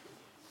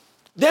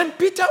 Then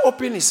Peter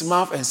opened his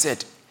mouth and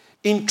said,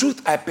 in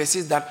truth, I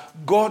persist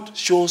that God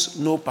shows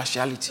no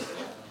partiality.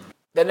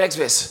 The next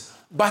verse.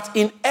 But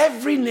in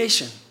every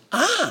nation,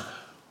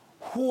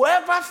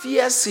 whoever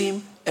fears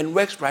him and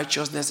works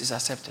righteousness is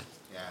accepted.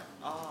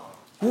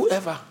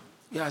 Whoever,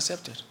 you are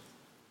accepted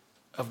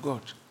of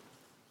God.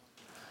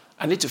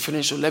 I need to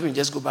finish, so let me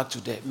just go back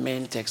to the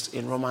main text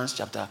in Romans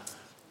chapter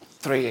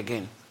 3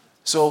 again.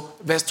 So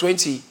verse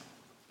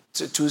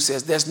 22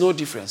 says, there's no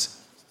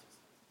difference.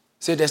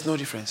 Say, there's no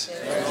difference.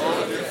 There's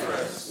no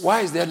difference.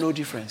 Why is there no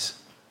difference?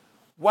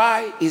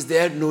 Why is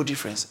there no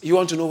difference? You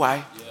want to know why?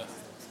 Yeah.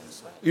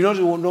 You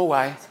don't know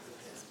why?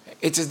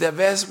 It is the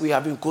verse we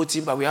have been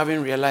quoting, but we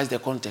haven't realized the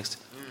context.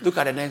 Look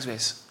at the next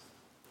verse.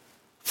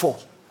 4.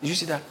 Did you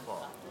see that?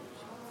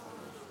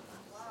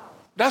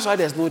 That's why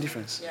there's no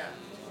difference. Yeah.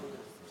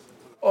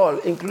 All,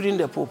 including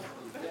the Pope.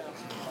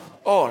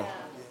 All,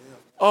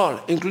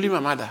 including my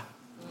mother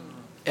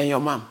and your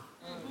mom.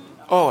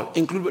 All,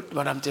 including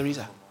Madame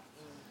Teresa.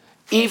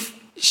 If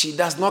she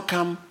does not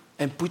come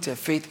and put her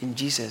faith in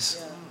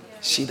Jesus,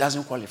 she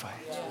doesn't qualify.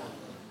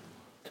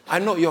 I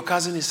know your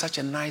cousin is such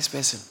a nice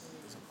person.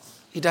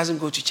 He doesn't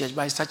go to church,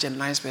 but he's such a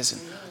nice person.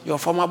 Your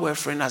former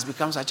boyfriend has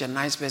become such a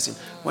nice person.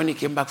 When he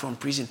came back from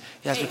prison,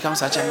 he has become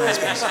such a nice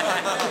person.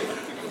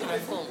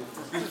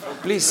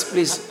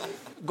 Please.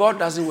 God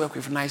doesn't work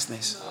with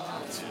niceness.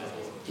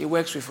 He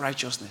works with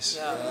righteousness.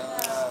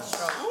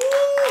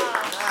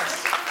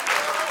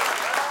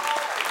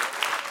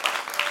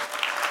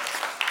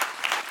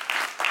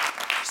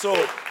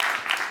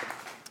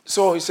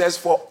 So he says,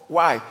 for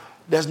why?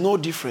 There's no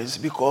difference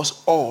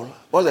because all.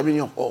 What's the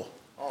meaning of all?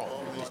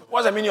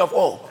 What's the meaning of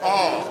all?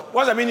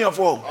 What's the meaning of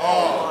all?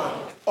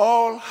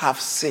 All have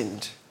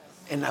sinned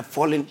and have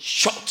fallen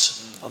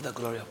short of the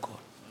glory of God.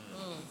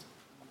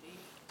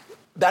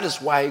 That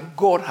is why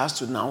God has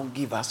to now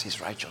give us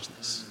his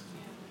righteousness,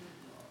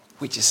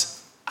 which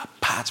is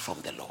apart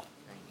from the law.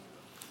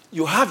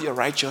 You have your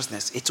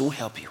righteousness, it won't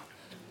help you.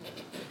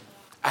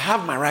 I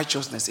have my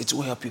righteousness, it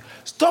won't help you.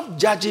 Stop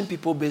judging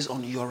people based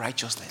on your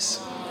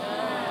righteousness.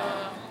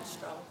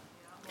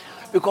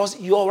 Because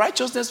your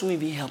righteousness won't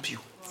even help you.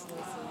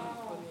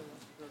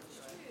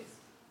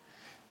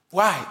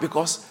 Why?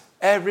 Because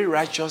every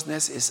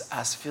righteousness is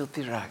as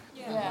filthy rag.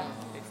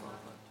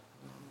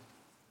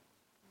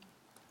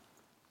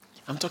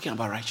 I'm talking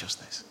about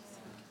righteousness.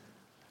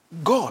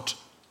 God,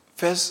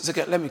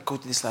 let me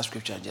quote this last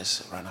scripture and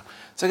just run up.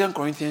 2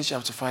 Corinthians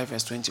chapter 5,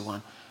 verse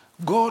 21.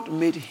 God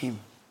made him,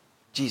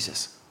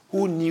 Jesus,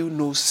 who knew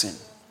no sin,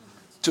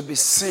 to be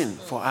sin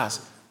for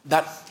us.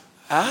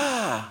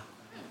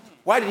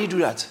 Why did he do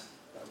that?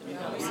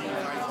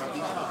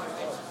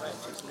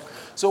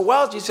 So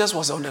while Jesus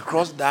was on the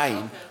cross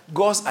dying,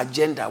 God's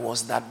agenda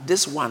was that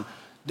this one,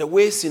 the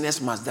way sinners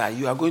must die,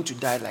 you are going to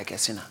die like a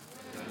sinner,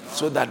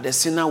 so that the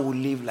sinner will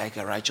live like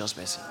a righteous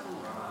person.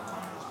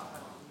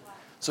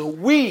 So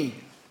we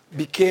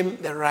became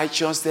the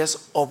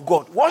righteousness of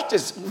God. Watch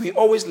this. We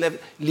always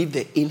live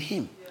in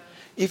him.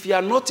 If you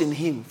are not in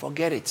him,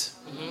 forget it.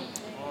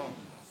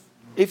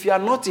 If you are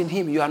not in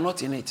him, you are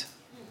not in it.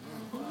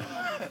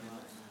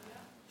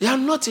 You are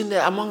not in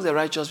there among the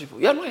righteous people.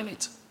 You are not in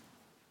it.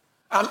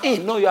 I'm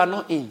in. No, you are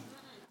not in.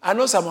 I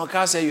know someone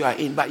can say you are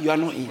in, but you are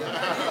not in.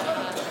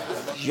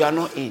 You are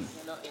not in.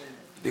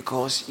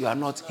 Because you are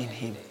not in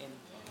him.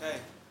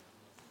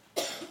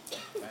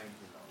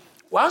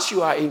 Once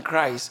you are in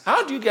Christ,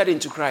 how do you get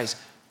into Christ?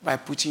 By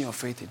putting your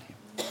faith in him.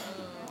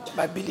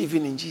 By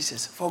believing in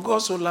Jesus. For God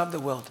so loved the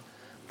world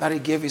that he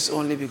gave his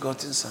only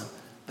begotten Son,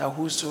 that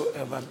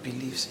whosoever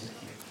believes in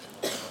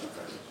him.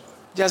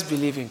 Just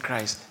believe in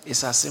Christ.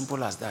 It's as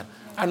simple as that.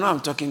 I know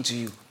I'm talking to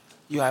you.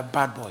 You are a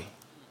bad boy.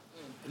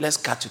 Let's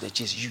cut to the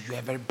chase. You are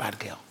a very bad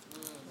girl.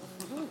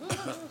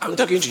 I'm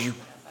talking to you.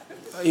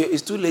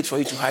 It's too late for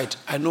you to hide.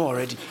 I know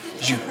already.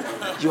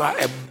 You are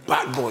a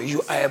bad boy.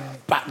 You are a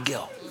bad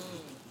girl.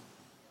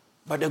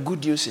 But the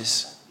good news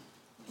is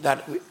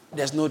that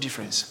there's no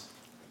difference.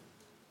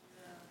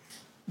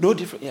 No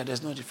difference. Yeah,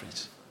 there's no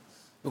difference.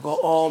 Because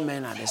all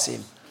men are the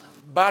same.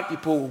 Bad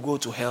people will go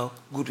to hell.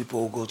 Good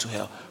people will go to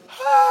hell.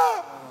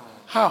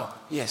 How?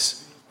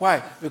 Yes.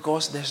 Why?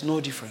 Because there's no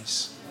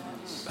difference.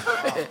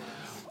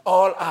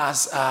 All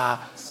as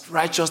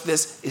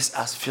righteousness is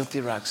as filthy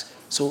rags.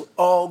 So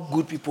all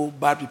good people,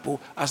 bad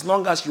people, as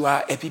long as you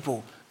are a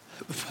people,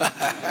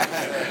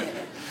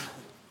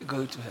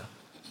 go to hell.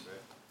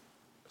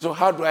 So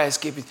how do I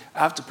escape it? I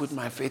have to put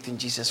my faith in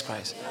Jesus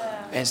Christ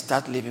and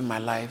start living my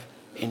life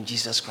in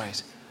Jesus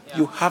Christ.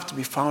 You have to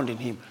be found in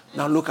him.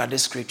 Now look at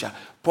this scripture.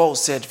 Paul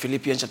said,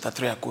 Philippians chapter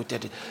 3, I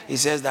quoted it. He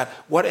says that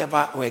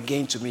whatever were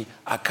gained to me,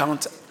 I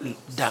count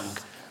dung.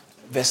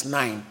 Verse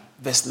 9,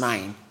 verse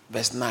 9,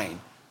 verse 9.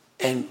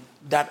 And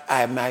that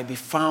I might be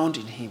found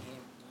in him.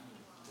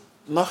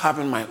 Not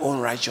having my own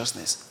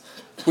righteousness,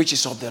 which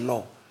is of the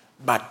law,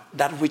 but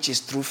that which is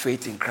through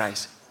faith in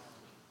Christ.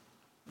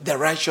 The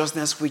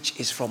righteousness which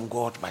is from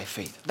God by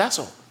faith. That's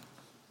all.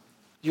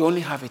 You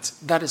only have it.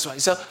 That is why.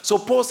 So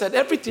Paul said,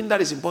 everything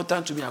that is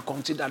important to me, I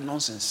consider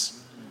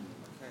nonsense.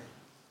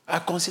 I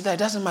consider it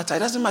doesn't matter. It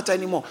doesn't matter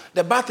anymore.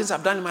 The bad things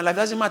I've done in my life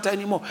doesn't matter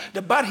anymore.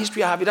 The bad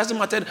history I have, it doesn't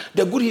matter.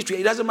 The good history,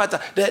 it doesn't matter.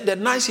 The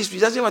nice history,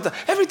 it doesn't matter.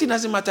 Everything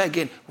doesn't matter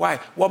again. Why?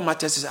 What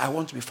matters is I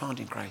want to be found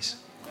in Christ.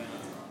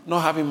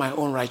 Not having my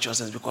own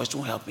righteousness because it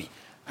won't help me.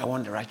 I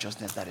want the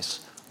righteousness that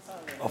is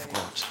of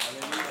God.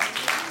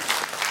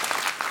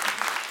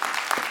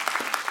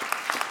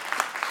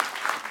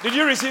 Did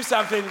you receive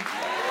something?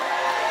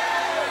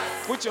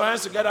 Yes. Put your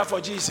hands together for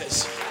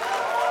Jesus.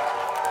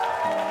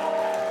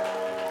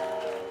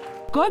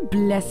 God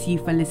bless you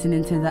for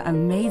listening to the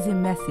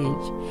amazing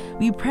message.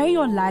 We pray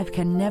your life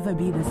can never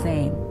be the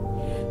same.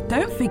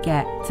 Don't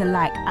forget to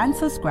like and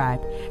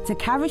subscribe to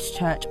Charis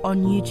Church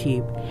on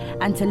YouTube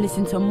and to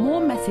listen to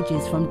more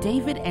messages from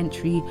David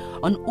Antwi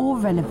on all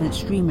relevant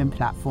streaming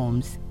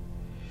platforms.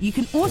 You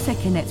can also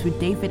connect with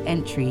David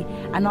Antwi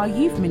and our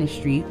youth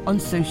ministry on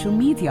social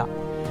media.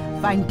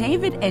 Find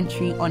David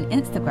Antwi on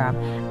Instagram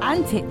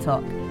and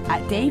TikTok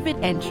at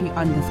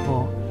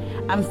DavidAntwi_.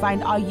 And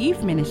find our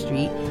youth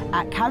ministry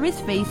at Charis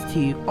Phase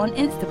 2 on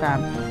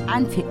Instagram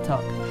and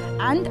TikTok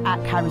and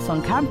at Charis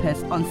on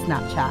Campus on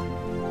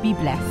Snapchat. Be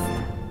blessed.